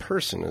you as a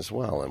person as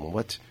well, and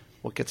what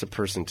gets a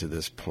person to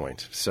this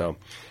point. So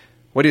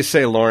what do you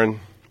say, Lauren?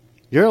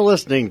 You're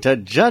listening to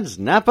Judd's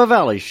Napa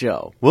Valley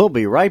Show. We'll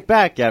be right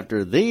back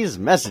after these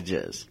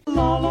messages.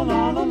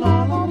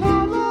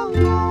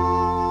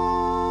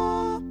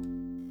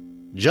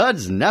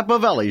 Judd's Napa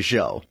Valley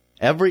Show.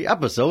 Every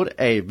episode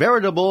a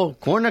veritable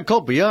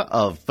cornucopia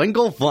of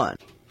Finkel fun.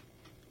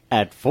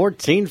 At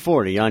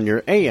 1440 on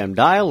your AM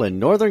dial in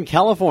Northern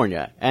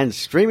California and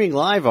streaming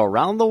live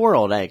around the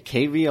world at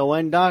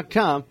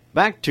KVON.com,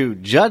 back to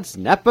Judd's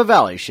Napa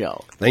Valley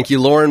Show. Thank you,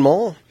 Lauren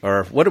Mole.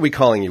 Or what are we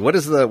calling you? What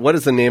is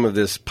the name of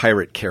this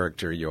pirate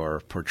character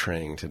you're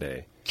portraying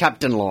today?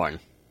 Captain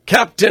Lorne.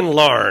 Captain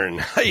Lorne.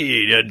 How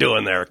you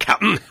doing there,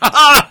 Captain?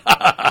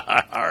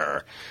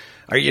 Are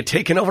you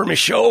taking over my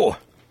show?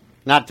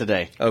 Not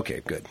today.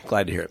 Okay, good.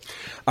 Glad to hear it.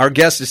 Our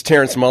guest is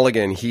Terrence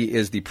Mulligan. He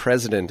is the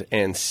president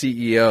and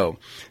CEO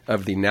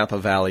of the Napa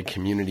Valley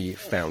Community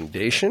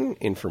Foundation.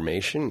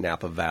 Information,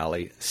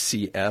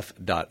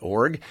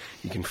 napavalleycf.org.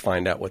 You can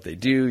find out what they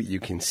do. You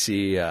can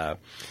see a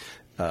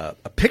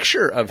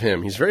picture of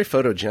him. He's very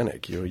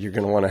photogenic. You're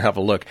going to want to have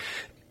a look.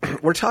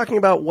 We're talking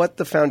about what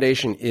the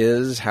foundation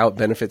is, how it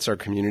benefits our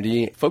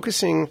community,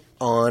 focusing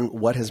on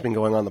what has been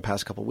going on the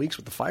past couple of weeks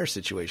with the fire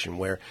situation,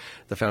 where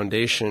the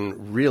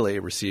foundation really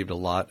received a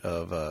lot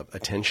of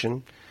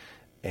attention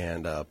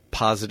and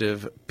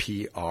positive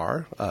PR,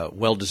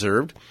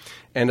 well-deserved,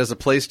 and as a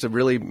place to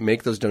really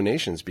make those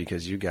donations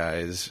because you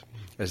guys,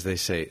 as they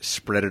say,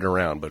 spread it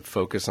around, but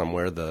focus on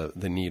where the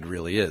need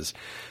really is.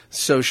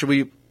 So should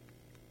we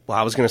 – well,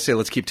 I was going to say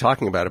let's keep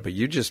talking about it, but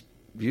you just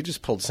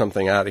pulled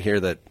something out of here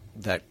that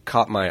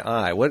caught my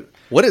eye. What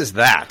is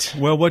that?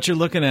 Well, what you're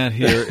looking at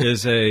here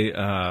is a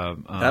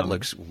that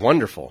looks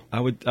wonderful. I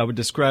would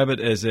describe it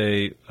as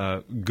a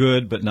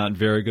good but not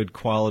very good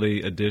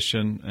quality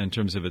edition in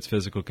terms of its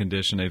physical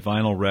condition. A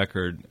vinyl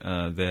record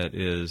that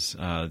is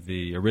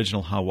the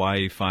original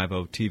Hawaii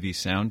 5-0 TV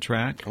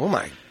soundtrack. Oh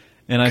my!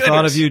 And I goodness.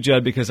 thought of you,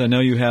 Judd, because I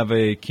know you have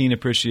a keen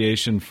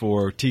appreciation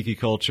for tiki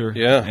culture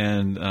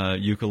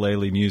and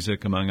ukulele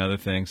music, among other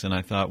things. And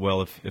I thought,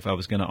 well, if I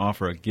was going to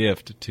offer a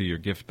gift to your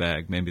gift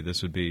bag, maybe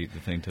this would be the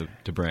thing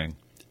to bring.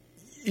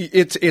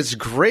 It's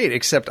great,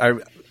 except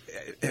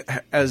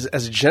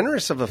as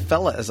generous of a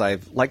fella as I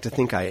like to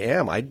think I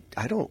am, I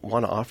don't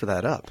want to offer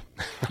that up.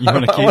 You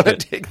want to keep I want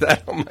it? to take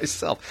that on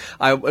myself.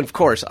 Of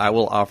course, I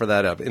will offer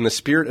that up. In the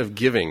spirit of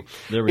giving,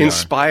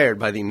 inspired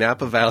by the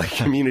Napa Valley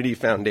Community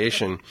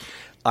Foundation,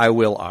 I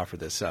will offer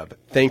this up.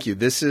 Thank you.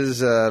 This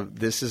is a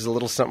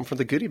little something for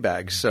the goodie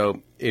bag.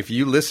 So if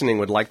you listening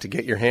would like to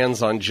get your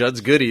hands on Judd's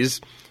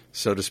goodies,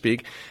 so to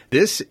speak,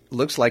 this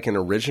looks like an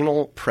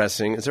original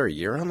pressing. Is there a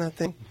year on that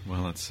thing?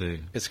 Well, let's see.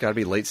 It's got to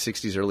be late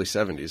 60s, early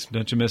 70s.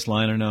 Don't you miss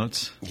liner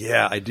notes?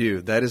 Yeah, I do.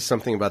 That is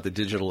something about the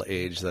digital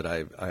age that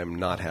I am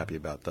not happy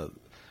about, the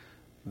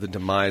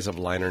demise of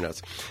liner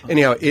notes.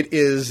 Anyhow, it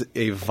is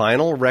a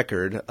vinyl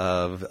record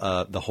of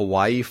the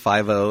Hawaii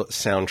 5-0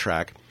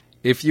 soundtrack.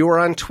 If you are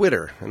on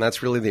Twitter, and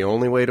that's really the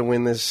only way to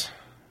win this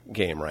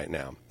game right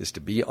now, is to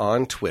be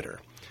on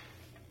Twitter.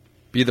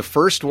 Be the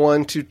first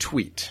one to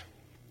tweet,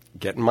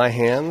 getting my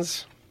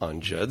hands on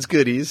Judd's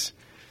goodies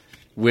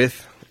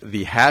with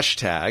the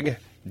hashtag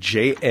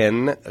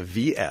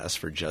JNVS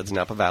for Judd's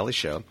Napa Valley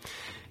Show.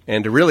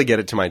 And to really get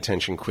it to my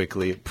attention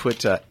quickly,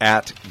 put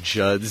at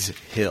Judd's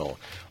Hill.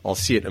 I'll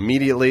see it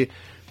immediately.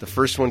 The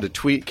first one to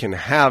tweet can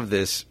have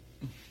this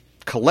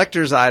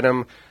collector's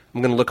item.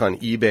 I'm going to look on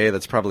eBay.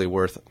 That's probably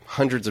worth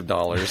hundreds of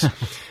dollars.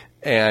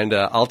 And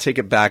I'll take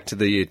it back to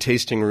the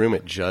tasting room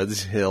at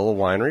Judd's Hill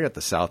Winery at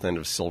the south end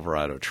of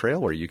Silverado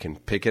Trail where you can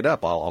pick it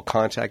up. I'll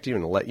contact you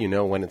and let you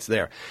know when it's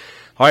there.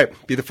 All right,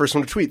 be the first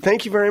one to tweet.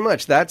 Thank you very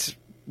much. That's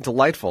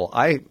delightful.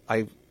 I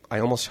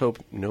almost hope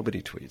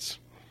nobody tweets.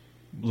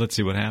 Let's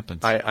see what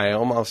happens. I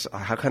almost –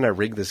 how can I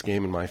rig this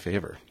game in my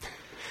favor?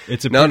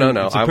 It's a No.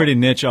 It's a pretty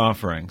niche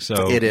offering,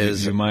 so it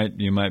is. You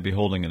might be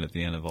holding it at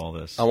the end of all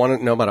this. I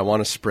want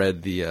to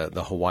spread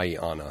the Hawaii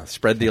ana,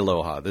 spread the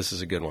aloha. This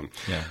is a good one.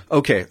 Yeah.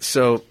 Okay,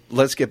 so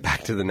let's get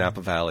back to the Napa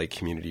Valley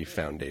Community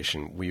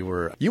Foundation.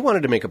 You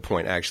wanted to make a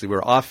point, actually. We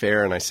were off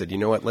air, and I said, you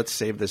know what? Let's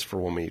save this for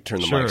when we turn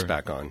the mics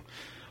back on.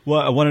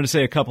 Well, I wanted to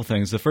say a couple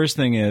things. The first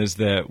thing is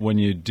that when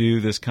you do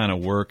this kind of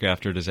work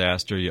after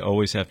disaster, you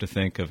always have to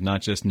think of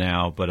not just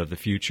now, but of the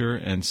future.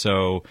 And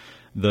so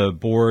the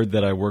board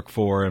that I work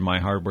for and my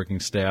hardworking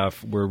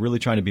staff, we're really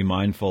trying to be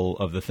mindful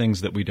of the things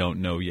that we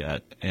don't know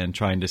yet and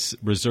trying to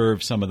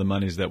reserve some of the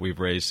monies that we've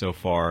raised so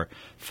far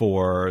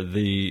for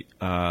the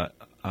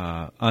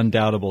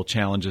undoubtable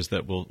challenges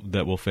that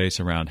we'll face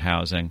around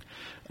housing.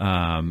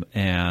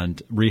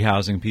 And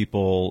rehousing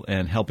people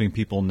and helping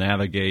people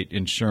navigate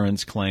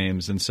insurance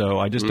claims. And so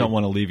I just don't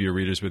want to leave your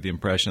readers with the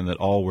impression that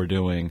all we're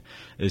doing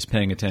is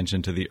paying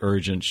attention to the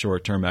urgent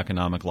short-term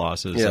economic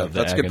losses of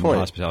the ag and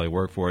hospitality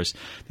workforce.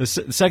 The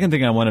second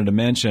thing I wanted to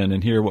mention,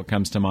 and here what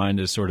comes to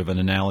mind is sort of an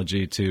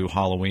analogy to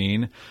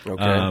Halloween,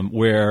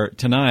 where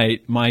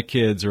tonight my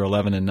kids are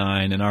 11 and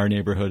 9, and our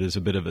neighborhood is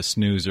a bit of a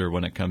snoozer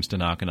when it comes to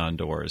knocking on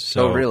doors.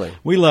 So really?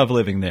 We love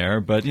living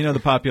there, but, the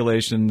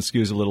population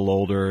skews a little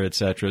older, et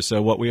cetera. cetera.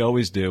 So what we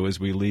always do is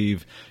we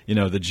leave,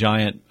 the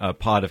giant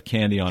pot of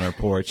candy on our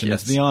porch, and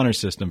Yes. it's the honor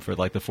system for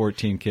like the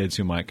 14 kids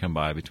who might come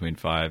by between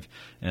 5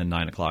 and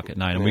 9 o'clock at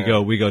night. And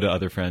we go to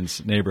other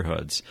friends'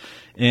 neighborhoods.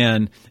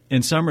 And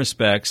in some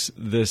respects,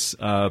 this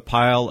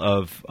pile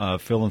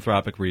of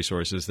philanthropic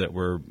resources that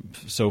we're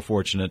so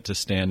fortunate to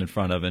stand in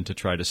front of and to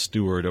try to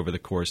steward over the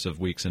course of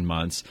weeks and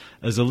months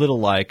is a little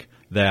like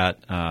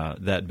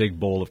that big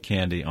bowl of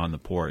candy on the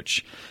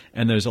porch.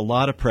 And there's a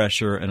lot of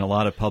pressure and a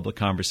lot of public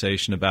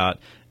conversation about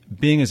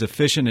being as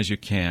efficient as you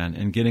can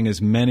and getting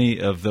as many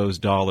of those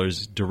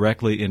dollars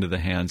directly into the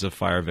hands of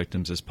fire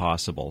victims as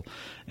possible.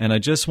 And I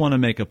just want to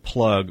make a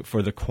plug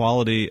for the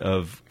quality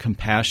of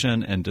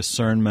compassion and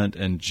discernment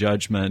and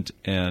judgment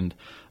and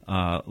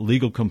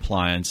legal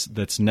compliance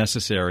that's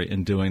necessary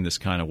in doing this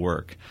kind of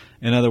work.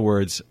 In other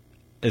words,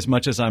 as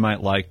much as I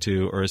might like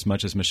to, or as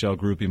much as Michelle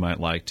Groupie might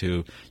like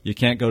to, you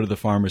can't go to the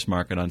farmer's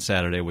market on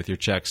Saturday with your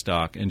check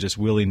stock and just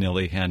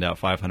willy-nilly hand out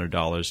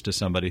 $500 to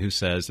somebody who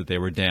says that they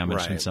were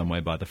damaged in Right. some way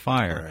by the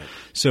fire. Right.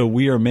 So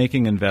we are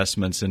making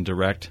investments in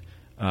direct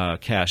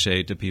cash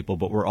aid to people,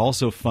 but we're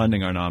also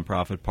funding our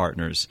nonprofit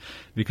partners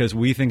because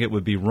we think it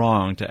would be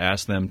wrong to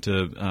ask them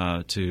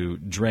to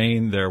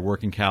drain their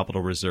working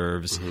capital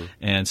reserves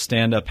and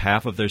stand up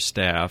half of their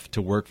staff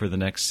to work for the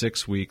next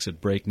 6 weeks at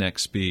breakneck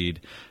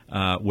speed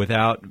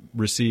without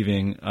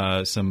receiving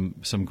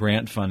some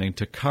grant funding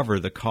to cover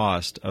the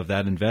cost of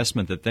that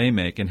investment that they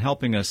make in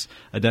helping us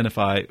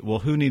identify, well,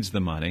 who needs the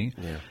money,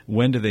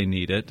 when do they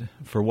need it,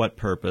 for what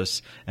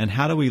purpose, and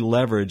how do we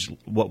leverage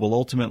what will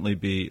ultimately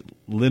be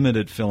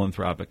limited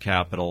philanthropic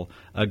capital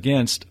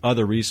against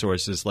other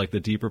resources like the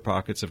deeper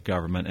pockets of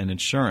government and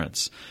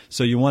insurance.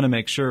 So you want to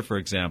make sure, for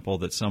example,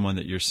 that someone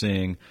that you're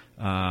seeing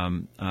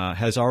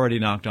has already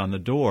knocked on the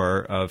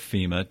door of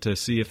FEMA to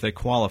see if they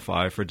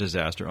qualify for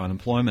disaster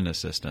unemployment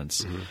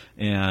assistance.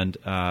 And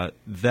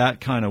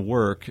that kind of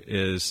work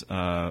is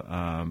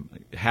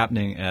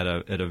happening at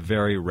a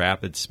very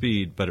rapid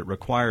speed, but it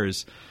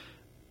requires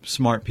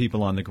smart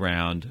people on the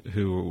ground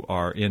who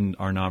are in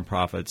our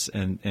nonprofits,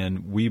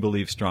 and we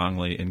believe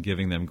strongly in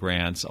giving them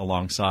grants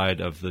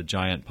alongside of the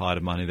giant pot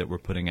of money that we're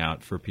putting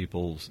out for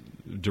people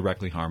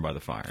directly harmed by the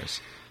fires.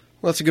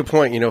 Well, that's a good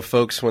point.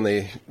 Folks, when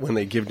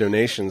they give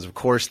donations, of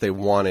course, they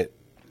want it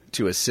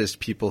to assist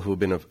people who have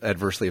been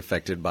adversely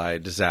affected by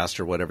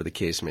disaster, whatever the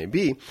case may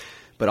be.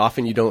 But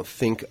often you don't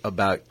think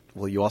about,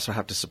 well, you also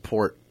have to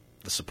support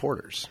the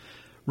supporters.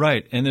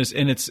 Right, there's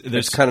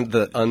kind of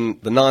the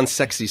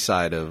non-sexy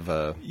side of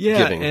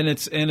giving. and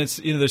it's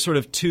there's sort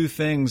of two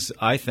things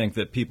I think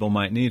that people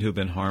might need who've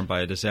been harmed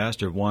by a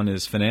disaster. One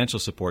is financial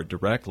support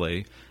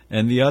directly,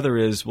 and the other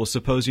is, well,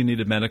 suppose you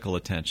needed medical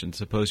attention,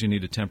 suppose you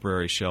needed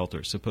temporary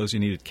shelter, suppose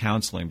you needed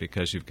counseling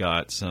because you've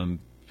got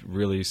some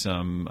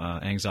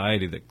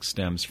anxiety that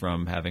stems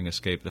from having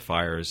escaped the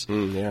fires,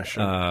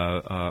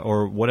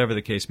 or whatever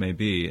the case may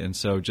be. And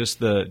so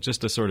just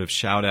a sort of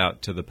shout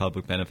out to the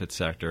public benefit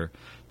sector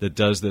that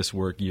does this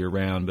work year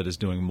round, but is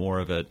doing more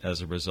of it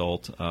as a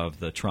result of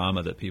the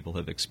trauma that people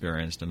have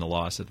experienced and the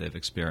loss that they've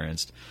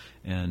experienced.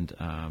 And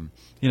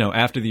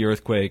after the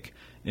earthquake,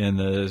 in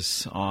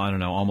this,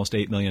 almost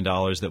 $8 million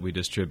that we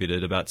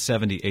distributed, about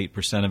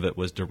 78% of it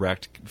was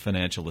direct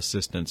financial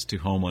assistance to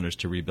homeowners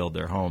to rebuild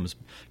their homes.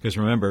 Because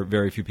remember,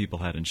 very few people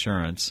had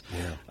insurance.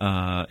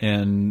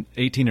 And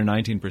 18 or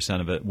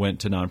 19% of it went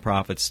to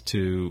nonprofits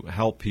to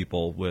help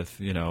people with,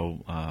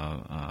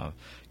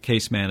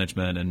 case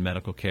management and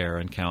medical care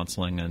and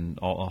counseling and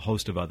a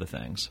host of other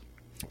things.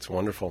 It's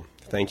wonderful.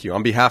 Thank you.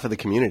 On behalf of the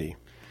community,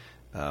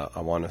 I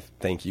want to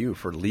thank you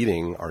for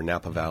leading our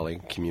Napa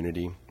Valley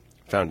Community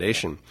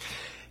Foundation.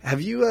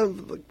 Have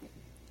you?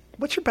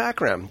 What's your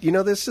background?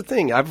 This is the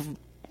thing. I've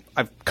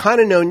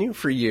kind of known you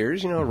for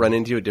years. Run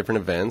into you at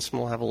different events, and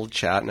we'll have a little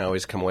chat. And I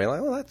always come away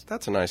like, "Oh,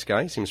 that's a nice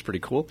guy. He seems pretty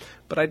cool."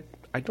 But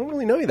I don't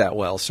really know you that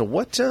well. So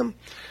what?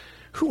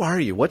 Who are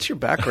you? What's your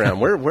background?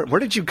 Where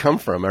did you come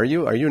from? Are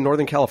you a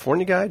Northern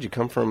California guy? Did you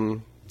come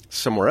from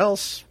somewhere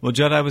else? Well,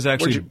 Judd, I was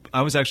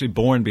actually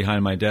born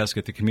behind my desk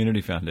at the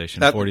Community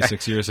Foundation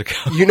 46 years ago.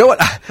 You know what?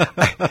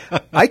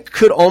 I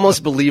could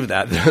almost believe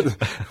that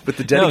with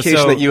the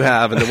dedication that you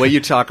have and the way you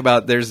talk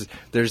about. There's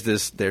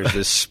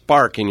this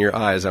spark in your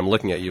eyes. I'm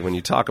looking at you when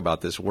you talk about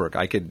this work.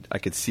 I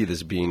could see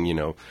this being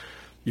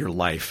your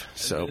life.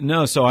 So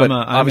I'm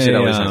a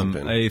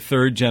a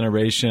third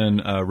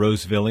generation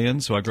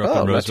Rosevillian. So I grew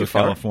up in Roseville,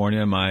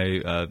 California.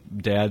 My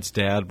dad's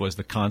dad was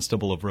the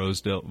constable of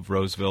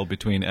Roseville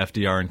between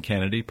FDR and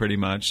Kennedy, pretty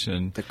much.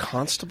 And the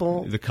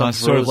constable,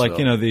 sort of like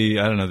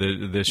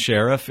the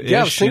sheriff. Yeah,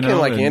 I was thinking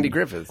like Andy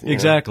Griffith.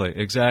 Exactly.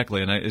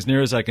 And as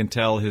near as I can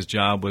tell, his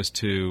job was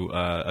to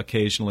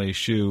occasionally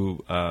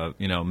shoo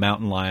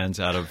mountain lions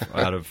out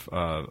of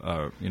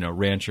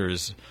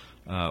ranchers'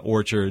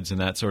 orchards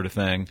and that sort of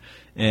thing.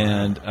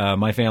 And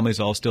my family's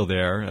all still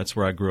there. That's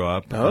where I grew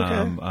up.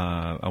 Okay.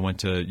 I went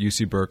to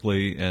UC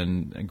Berkeley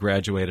and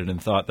graduated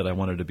and thought that I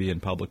wanted to be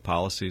in public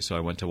policy, so I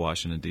went to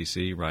Washington,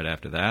 D.C. right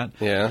after that.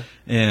 Yeah.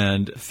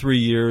 And 3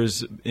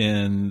 years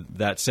in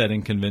that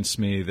setting convinced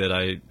me that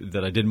I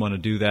didn't want to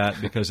do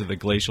that because of the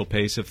glacial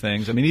pace of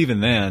things. I mean, even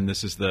then,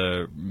 this is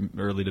the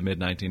early to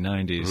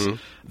mid-1990s,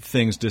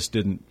 things just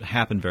didn't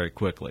happen very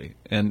quickly.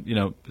 And,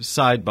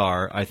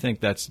 sidebar, I think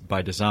that's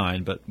by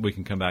design, but we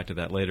can come back to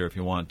that later if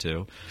you want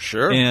to.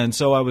 Sure. And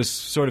so I was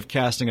sort of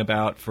casting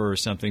about for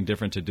something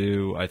different to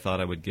do. I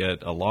thought I would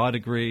get a law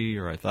degree,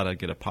 or I thought I'd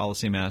get a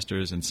policy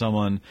master's, and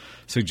someone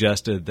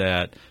suggested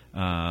that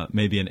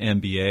maybe an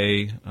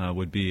MBA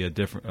would be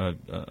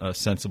a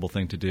sensible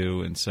thing to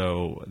do, and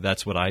so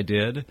that's what I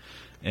did.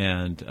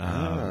 And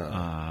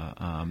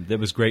that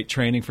was great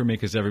training for me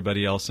because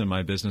everybody else in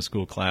my business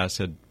school class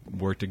had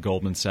worked at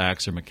Goldman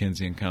Sachs or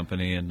McKinsey and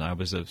Company, and I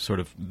was a sort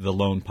of the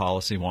lone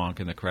policy wonk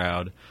in the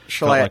crowd.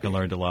 Felt like I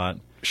learned a lot.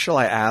 Shall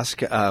I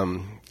ask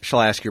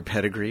your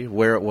pedigree,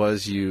 where it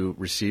was you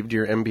received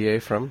your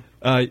MBA from?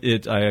 I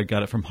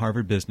got it from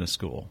Harvard Business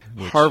School.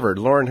 Harvard.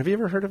 Lauren, have you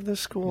ever heard of this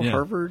school, Yeah.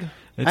 Harvard?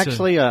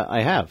 Actually,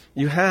 I have.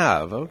 You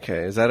have?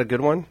 Okay. Is that a good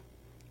one?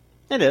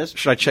 It is.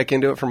 Should I check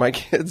into it for my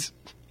kids?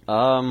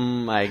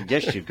 I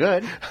guess you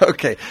could.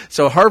 Okay.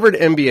 So Harvard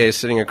MBA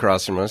sitting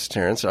across from us,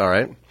 Terrence. All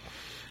right.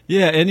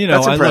 Yeah, and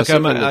That's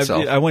impressive in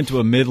itself. I went to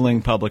a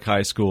middling public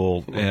high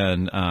school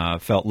and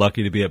felt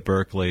lucky to be at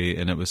Berkeley,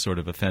 and it was sort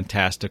of a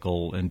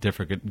fantastical and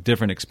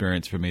different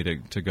experience for me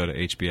to go to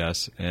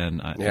HBS,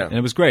 and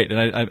it was great. And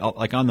I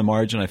like on the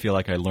margin, I feel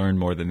like I learned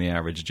more than the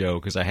average Joe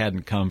because I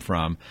hadn't come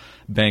from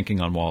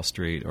banking on Wall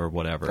Street or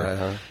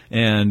whatever.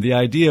 And the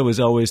idea was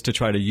always to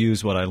try to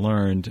use what I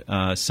learned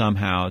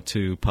somehow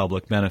to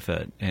public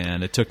benefit.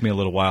 And it took me a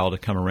little while to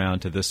come around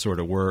to this sort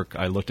of work.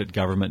 I looked at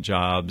government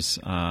jobs,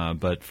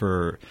 but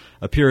for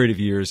a period of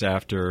years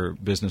after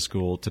business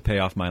school to pay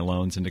off my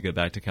loans and to get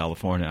back to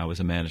California, I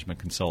was a management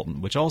consultant,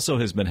 which also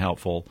has been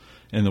helpful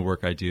in the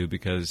work I do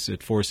because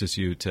it forces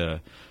you to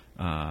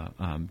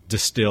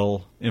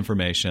distill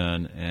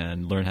information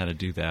and learn how to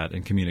do that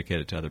and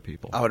communicate it to other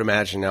people. I would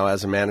imagine now,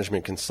 as a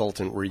management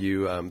consultant, were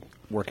you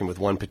working with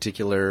one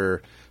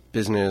particular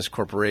business,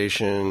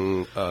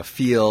 corporation,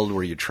 field?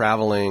 Were you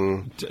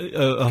traveling?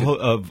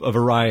 A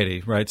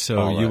variety, right?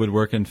 So you would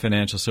work in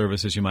financial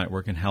services, you might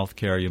work in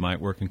healthcare, you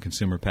might work in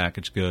consumer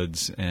packaged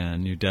goods,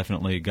 and you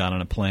definitely got on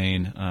a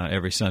plane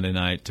every Sunday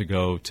night to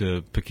go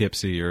to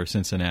Poughkeepsie or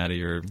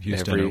Cincinnati or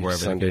Houston Every or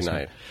wherever. Sunday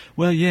night.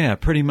 Well, yeah,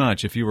 pretty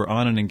much. If you were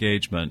on an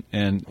engagement,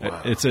 and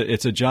it's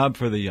a job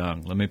for the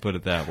young. Let me put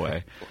it that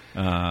way.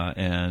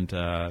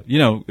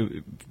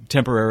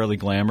 Temporarily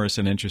glamorous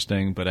and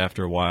interesting, but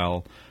after a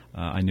while.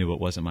 I knew it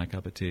wasn't my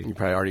cup of tea. You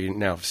probably already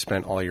now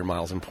spent all your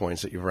miles and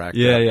points that you've racked up.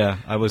 Yeah.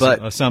 I was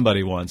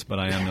somebody once, but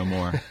I am no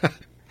more.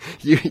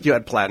 You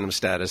had platinum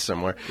status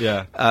somewhere.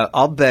 Yeah.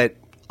 I'll bet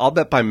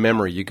by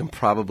memory you can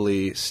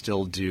probably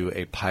still do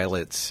a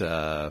pilot's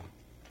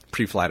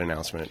pre-flight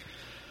announcement.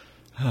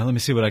 Let me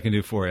see what I can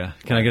do for you.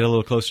 Can I get a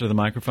little closer to the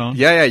microphone?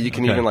 Yeah. You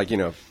can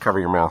even cover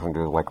your mouth and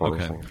do like one of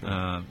those Okay.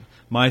 things.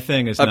 My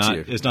thing is Up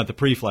to you. not the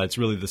pre-flight. It's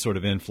really the sort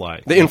of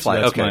in-flight. The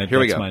in-flight. That's Okay, here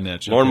we go. That's my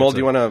niche. Lauren Okay, Moll, so- do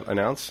you want to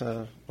announce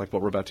what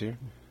we're about to hear?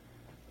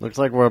 Looks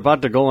like we're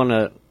about to go on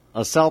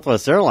a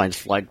Southwest Airlines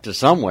flight to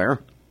somewhere.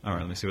 All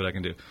right, let me see what I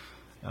can do.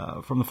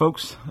 From the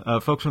folks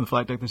from the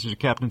flight deck, this is your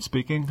captain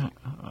speaking.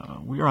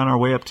 We are on our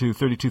way up to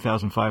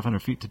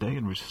 32,500 feet today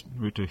en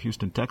route to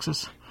Houston,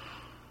 Texas.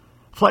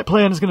 Flight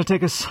plan is going to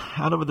take us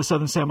out over the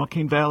southern San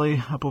Joaquin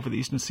Valley, up over the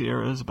eastern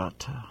Sierras,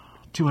 about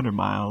 200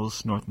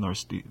 miles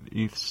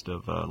northeast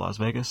of Las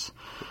Vegas,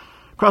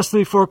 across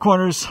the Four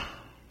Corners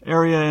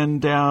area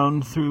and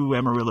down through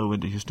Amarillo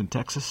into Houston,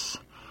 Texas.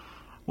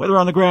 Weather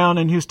on the ground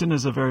in Houston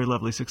is a very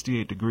lovely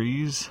 68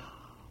 degrees.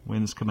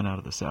 Winds coming out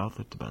of the south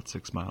at about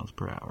 6 miles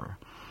per hour.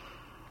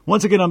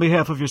 Once again, on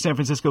behalf of your San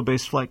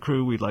Francisco-based flight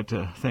crew, we'd like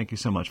to thank you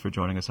so much for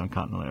joining us on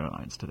Continental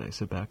Airlines today.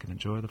 Sit back and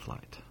enjoy the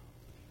flight.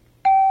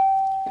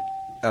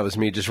 That was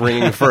me just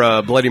ringing for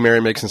a Bloody Mary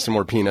mixing some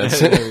more peanuts.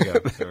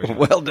 There we go.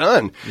 Well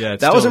done. Yeah,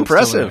 that was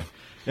impressive.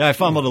 Yeah, I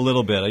fumbled a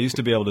little bit. I used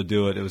to be able to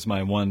do it. It was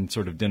my one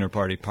sort of dinner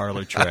party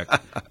parlor trick.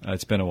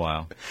 It's been a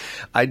while.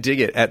 I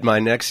dig it. At my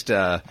next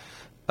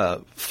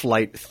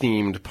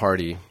flight-themed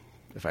party,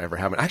 if I ever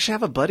have it. I actually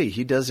have a buddy.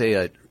 He does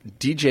a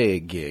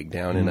DJ gig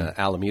down in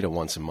Alameda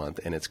once a month,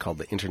 and it's called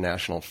the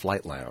International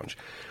Flight Lounge,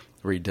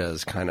 where he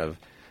does kind of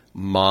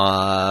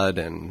mod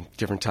and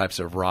different types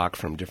of rock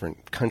from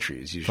different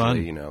countries,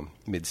 usually, Fun.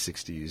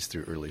 mid-60s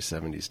through early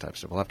 70s type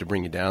stuff. We'll have to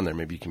bring you down there.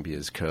 Maybe you can be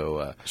his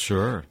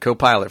Sure.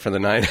 co-pilot for the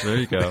night. There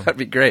you go. That'd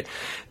be great.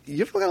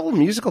 You've got a little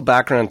musical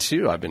background,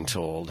 too, I've been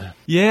told.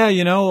 Yeah,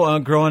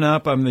 growing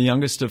up, I'm the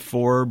youngest of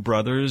four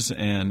brothers,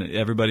 and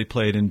everybody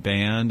played in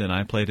band, and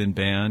I played in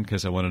band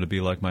because I wanted to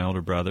be like my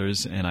older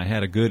brothers, and I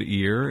had a good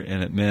ear,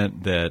 and it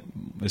meant that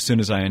as soon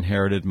as I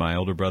inherited my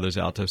older brother's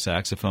alto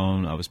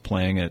saxophone, I was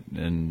playing it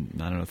in,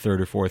 third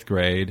or fourth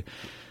grade.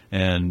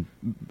 and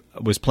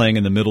was playing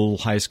in the middle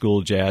high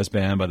school jazz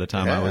band by the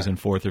time I Yeah. was in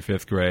 4th or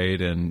 5th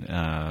grade, and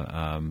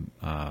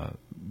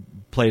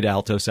played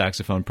alto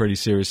saxophone pretty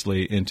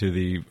seriously into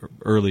the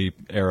early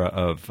era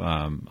of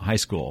high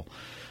school,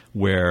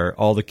 where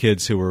all the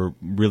kids who were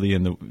really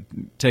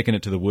taking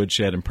it to the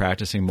woodshed and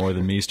practicing more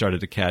than me started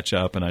to catch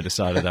up, and I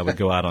decided I would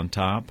go out on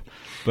top.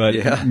 But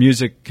Yeah.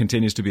 music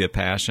continues to be a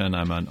passion.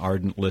 I'm an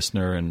ardent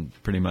listener and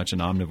pretty much an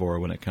omnivore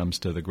when it comes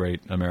to the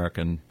great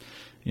American,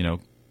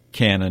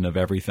 canon of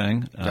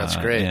everything. That's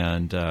great.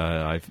 And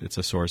it's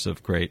a source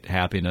of great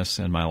happiness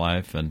in my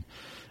life. And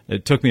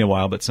it took me a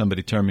while, but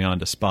somebody turned me on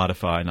to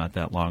Spotify not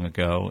that long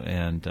ago,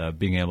 and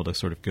being able to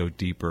sort of go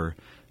deeper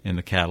in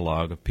the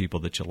catalog of people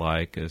that you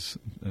like is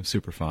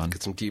super fun.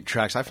 Get some deep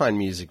tracks. I find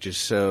music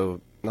just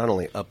so not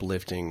only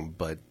uplifting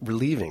but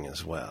relieving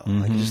as well.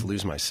 I can just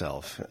lose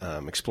myself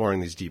exploring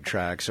these deep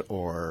tracks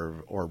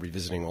or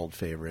revisiting old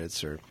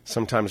favorites, or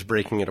sometimes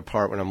breaking it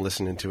apart when I'm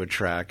listening to a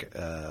track.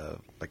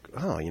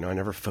 I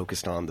never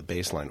focused on the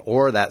bass line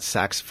or that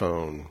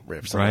saxophone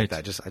riff, something like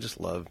Right. that. I just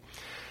love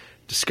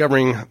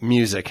discovering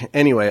music.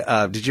 Anyway,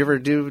 did you ever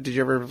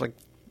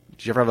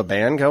have a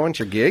band going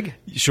to your gig?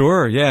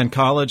 Sure, yeah. In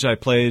college, I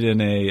played in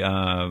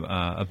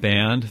a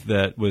band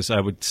that was,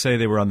 I would say,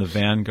 they were on the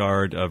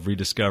vanguard of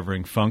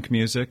rediscovering funk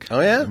music.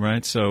 Oh, yeah?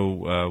 Right.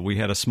 So we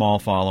had a small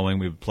following.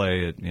 We would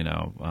play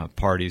at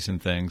parties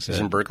and things, Is it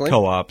in at Berkeley?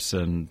 co-ops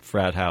and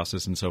frat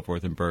houses and so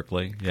forth in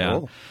Berkeley. Yeah.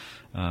 Cool.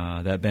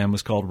 That band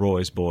was called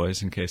Roy's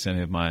Boys, in case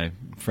any of my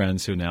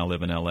friends who now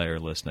live in L.A. are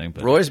listening.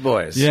 But Roy's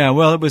Boys. yeah,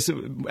 well, it was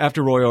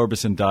after Roy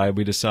Orbison died.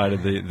 We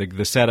decided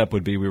the setup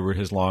would be we were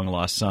his long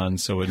lost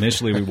sons. So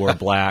initially we wore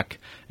black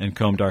and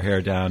combed our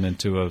hair down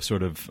into a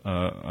sort of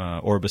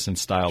Orbison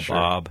style Sure.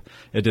 bob.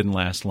 It didn't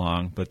last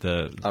long, but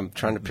I'm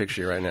trying to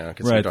picture you right now.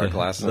 Get right some dark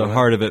glasses the on.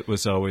 heart of it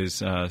was always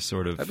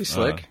sort of That'd be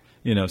slick.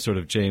 sort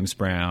of James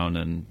Brown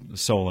and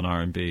soul and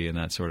R&B and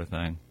that sort of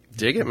thing.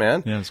 Dig it,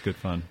 man. Yeah, it's good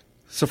fun.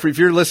 So if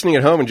you're listening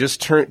at home and just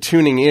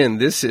tuning in,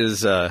 this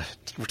is we're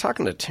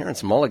talking to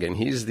Terrence Mulligan.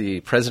 He's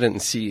the president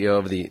and CEO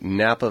of the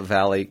Napa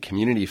Valley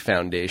Community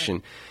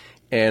Foundation,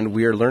 and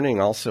we are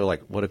learning also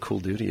what a cool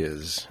dude he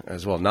is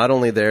as well. Not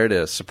only there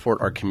to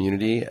support our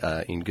community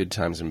in good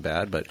times and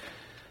bad, but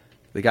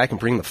the guy can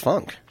bring the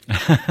funk.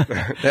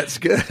 That's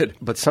good.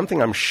 But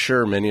something I'm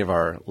sure many of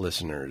our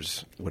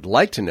listeners would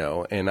like to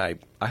know, and I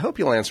hope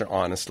you'll answer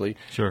honestly.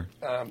 Sure.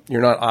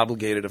 You're not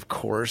obligated, of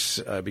course,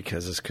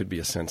 because this could be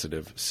a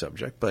sensitive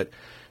subject. But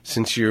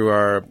since you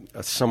are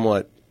a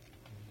somewhat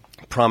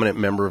prominent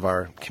member of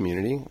our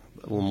community,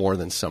 a little more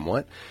than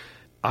somewhat,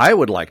 I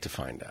would like to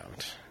find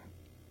out,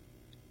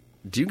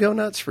 do you go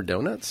nuts for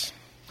donuts?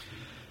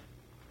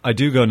 I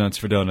do go nuts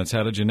for donuts.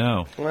 How did you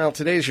know? Well,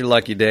 today's your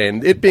lucky day,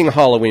 and it being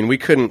Halloween, we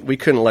couldn't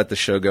let the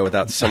show go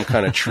without some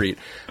kind of treat.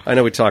 I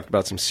know we talked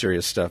about some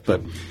serious stuff,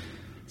 but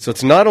so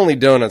it's not only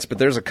donuts, but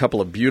there's a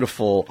couple of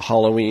beautiful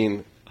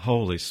Halloween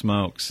Holy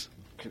smokes.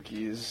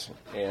 cookies,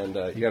 and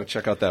you got to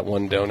check out that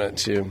one donut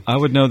too. I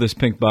would know this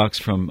pink box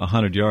from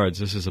 100 yards.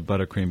 This is a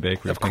Buttercream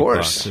Bakery Of pink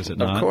course, box, is it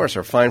not? Of course,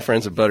 our fine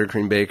friends at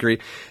Buttercream Bakery.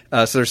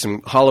 So there's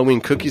some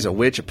Halloween cookies, a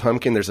witch, a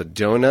pumpkin. There's a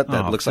donut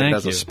that Oh, looks like it thank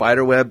has a you.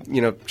 spider web.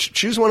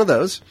 Choose one of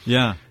those.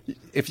 Yeah.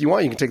 If you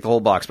want, you can take the whole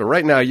box. But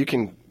right now,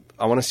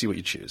 I want to see what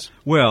you choose.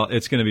 Well,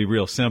 it's going to be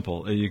real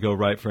simple. You go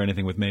right for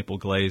anything with maple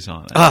glaze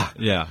on it. Ah,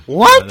 yeah.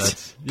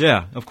 what?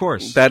 Yeah, of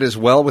course. That is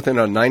well within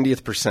a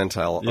 90th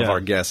percentile of Yeah.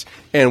 our guests.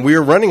 And we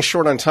are running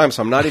short on time,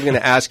 so I'm not even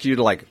going to ask you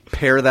to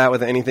pair that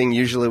with anything.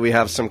 Usually we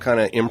have some kind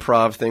of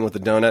improv thing with the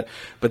donut,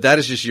 but that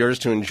is just yours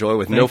to enjoy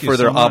with no Thank you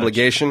further so much.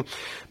 obligation,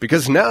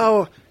 because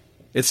now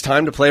it's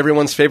time to play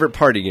everyone's favorite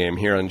party game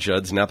here on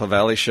Judd's Napa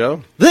Valley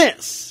Show.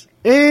 This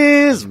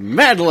is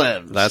Mad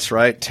Libs. That's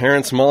right,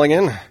 Terrence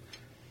Mulligan,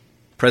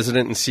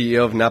 President and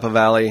CEO of Napa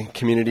Valley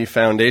Community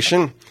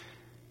Foundation.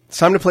 It's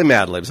time to play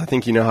Mad Libs. I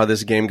think you know how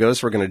this game goes.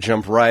 So we're going to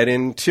jump right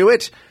into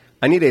it.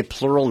 I need a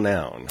plural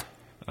noun.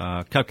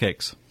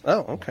 Cupcakes. Oh,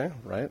 okay.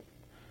 Right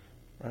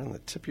on the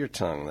tip of your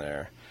tongue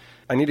there.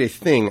 I need a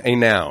thing, a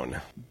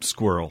noun.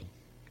 Squirrel.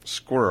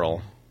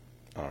 Squirrel.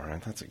 All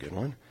right, that's a good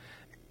one.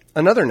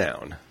 Another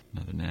noun.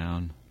 Another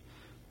noun.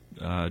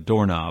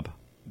 Doorknob.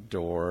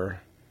 Door,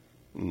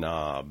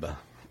 knob.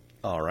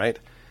 All right.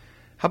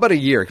 How about a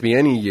year? It could be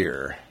any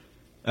year.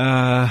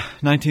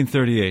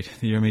 1938,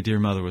 the year my dear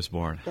mother was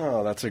born.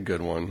 Oh, that's a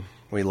good one.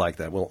 We like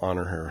that. We'll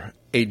honor her.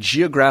 A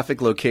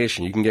geographic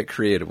location. You can get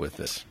creative with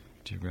this.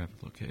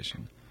 Geographic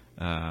location.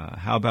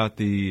 How about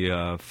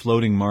the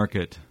floating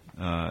market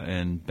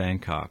in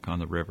Bangkok on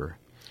the river?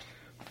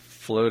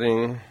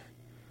 Floating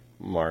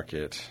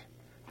market.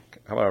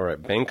 How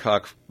about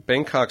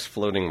Bangkok's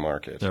floating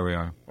market. There we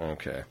are.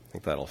 Okay. I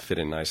think that'll fit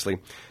in nicely.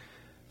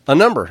 A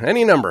number.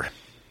 Any number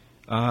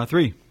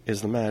 3.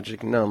 is the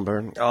magic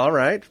number. All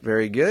right.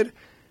 Very good.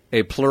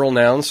 A plural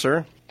noun,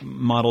 sir.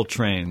 Model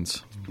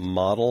trains.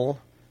 Model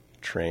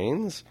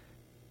trains.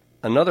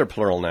 Another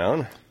plural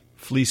noun.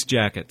 Fleece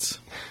jackets.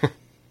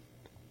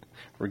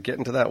 We're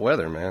getting to that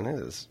weather, man. It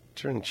is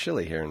turning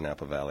chilly here in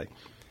Napa Valley.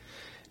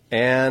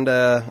 And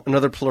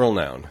another plural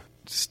noun.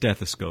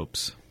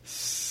 Stethoscopes.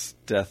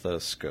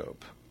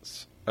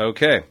 Stethoscopes.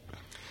 Okay.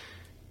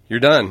 You're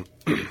done.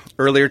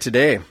 Earlier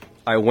today,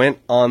 I went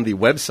on the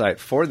website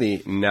for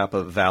the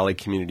Napa Valley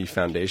Community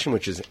Foundation,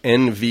 which is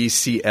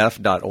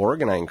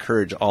nvcf.org, and I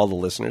encourage all the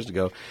listeners to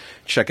go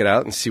check it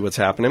out and see what's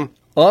happening.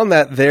 On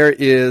that, there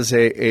is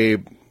a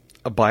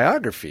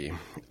biography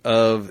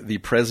of the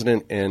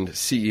president and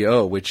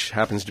CEO, which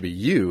happens to be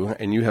you,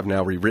 and you have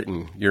now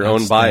rewritten your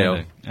own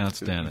bio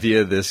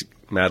via this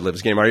Mad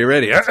Libs game. Are you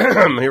ready?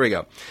 Here we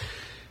go.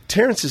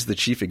 Terrence is the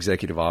chief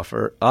executive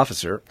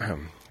officer.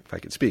 If I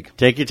could speak.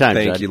 Take your time,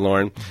 Thank Judd. you,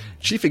 Lauren.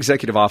 Chief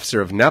Executive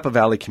Officer of Napa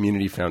Valley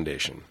Community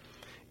Foundation.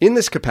 In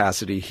this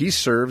capacity, he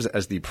serves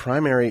as the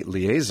primary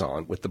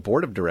liaison with the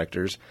board of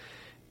directors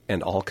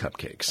and all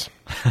cupcakes.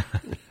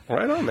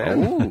 Right on,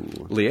 man.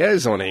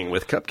 Liaisoning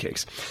with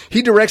cupcakes.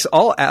 He directs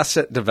all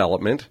asset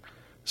development,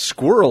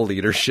 squirrel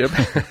leadership,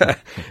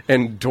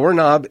 and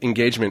doorknob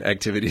engagement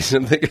activities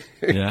in the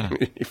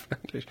Community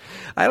Foundation.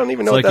 I don't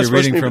even know what that's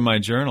supposed to supposed to be. It's like you're reading mean. from my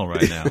journal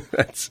right now.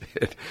 That's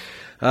it.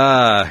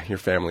 Your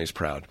family is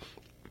proud.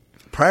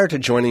 Prior to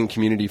joining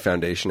Community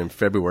Foundation in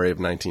February of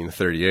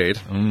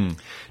 1938,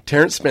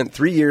 Terrence spent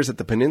 3 years at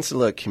the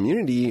Peninsula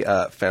Community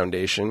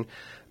Foundation,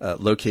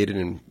 located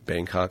in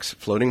Bangkok's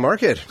floating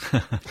market.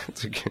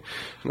 That's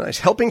nice.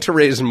 Helping to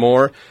raise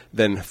more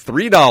than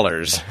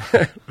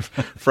 $3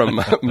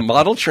 from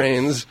model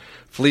trains,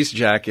 fleece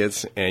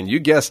jackets, and you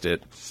guessed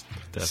it,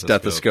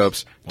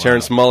 stethoscopes. Wow.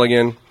 Terrence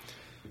Mulligan,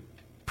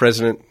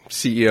 President,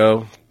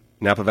 CEO,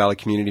 Napa Valley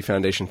Community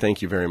Foundation,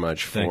 thank you very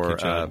much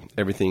for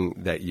everything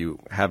that you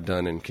have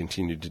done and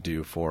continue to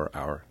do for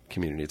our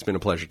community. It's been a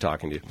pleasure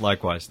talking to you.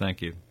 Likewise,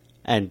 thank you.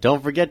 And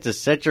don't forget to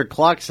set your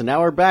clocks an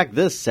hour back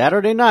this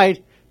Saturday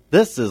night.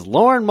 This is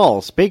Lauren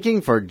Mole speaking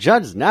for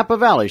Judd's Napa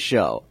Valley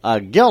Show, a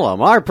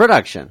Gillamar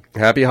production.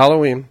 Happy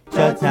Halloween.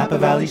 Judd's Napa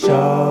Valley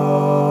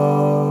Show.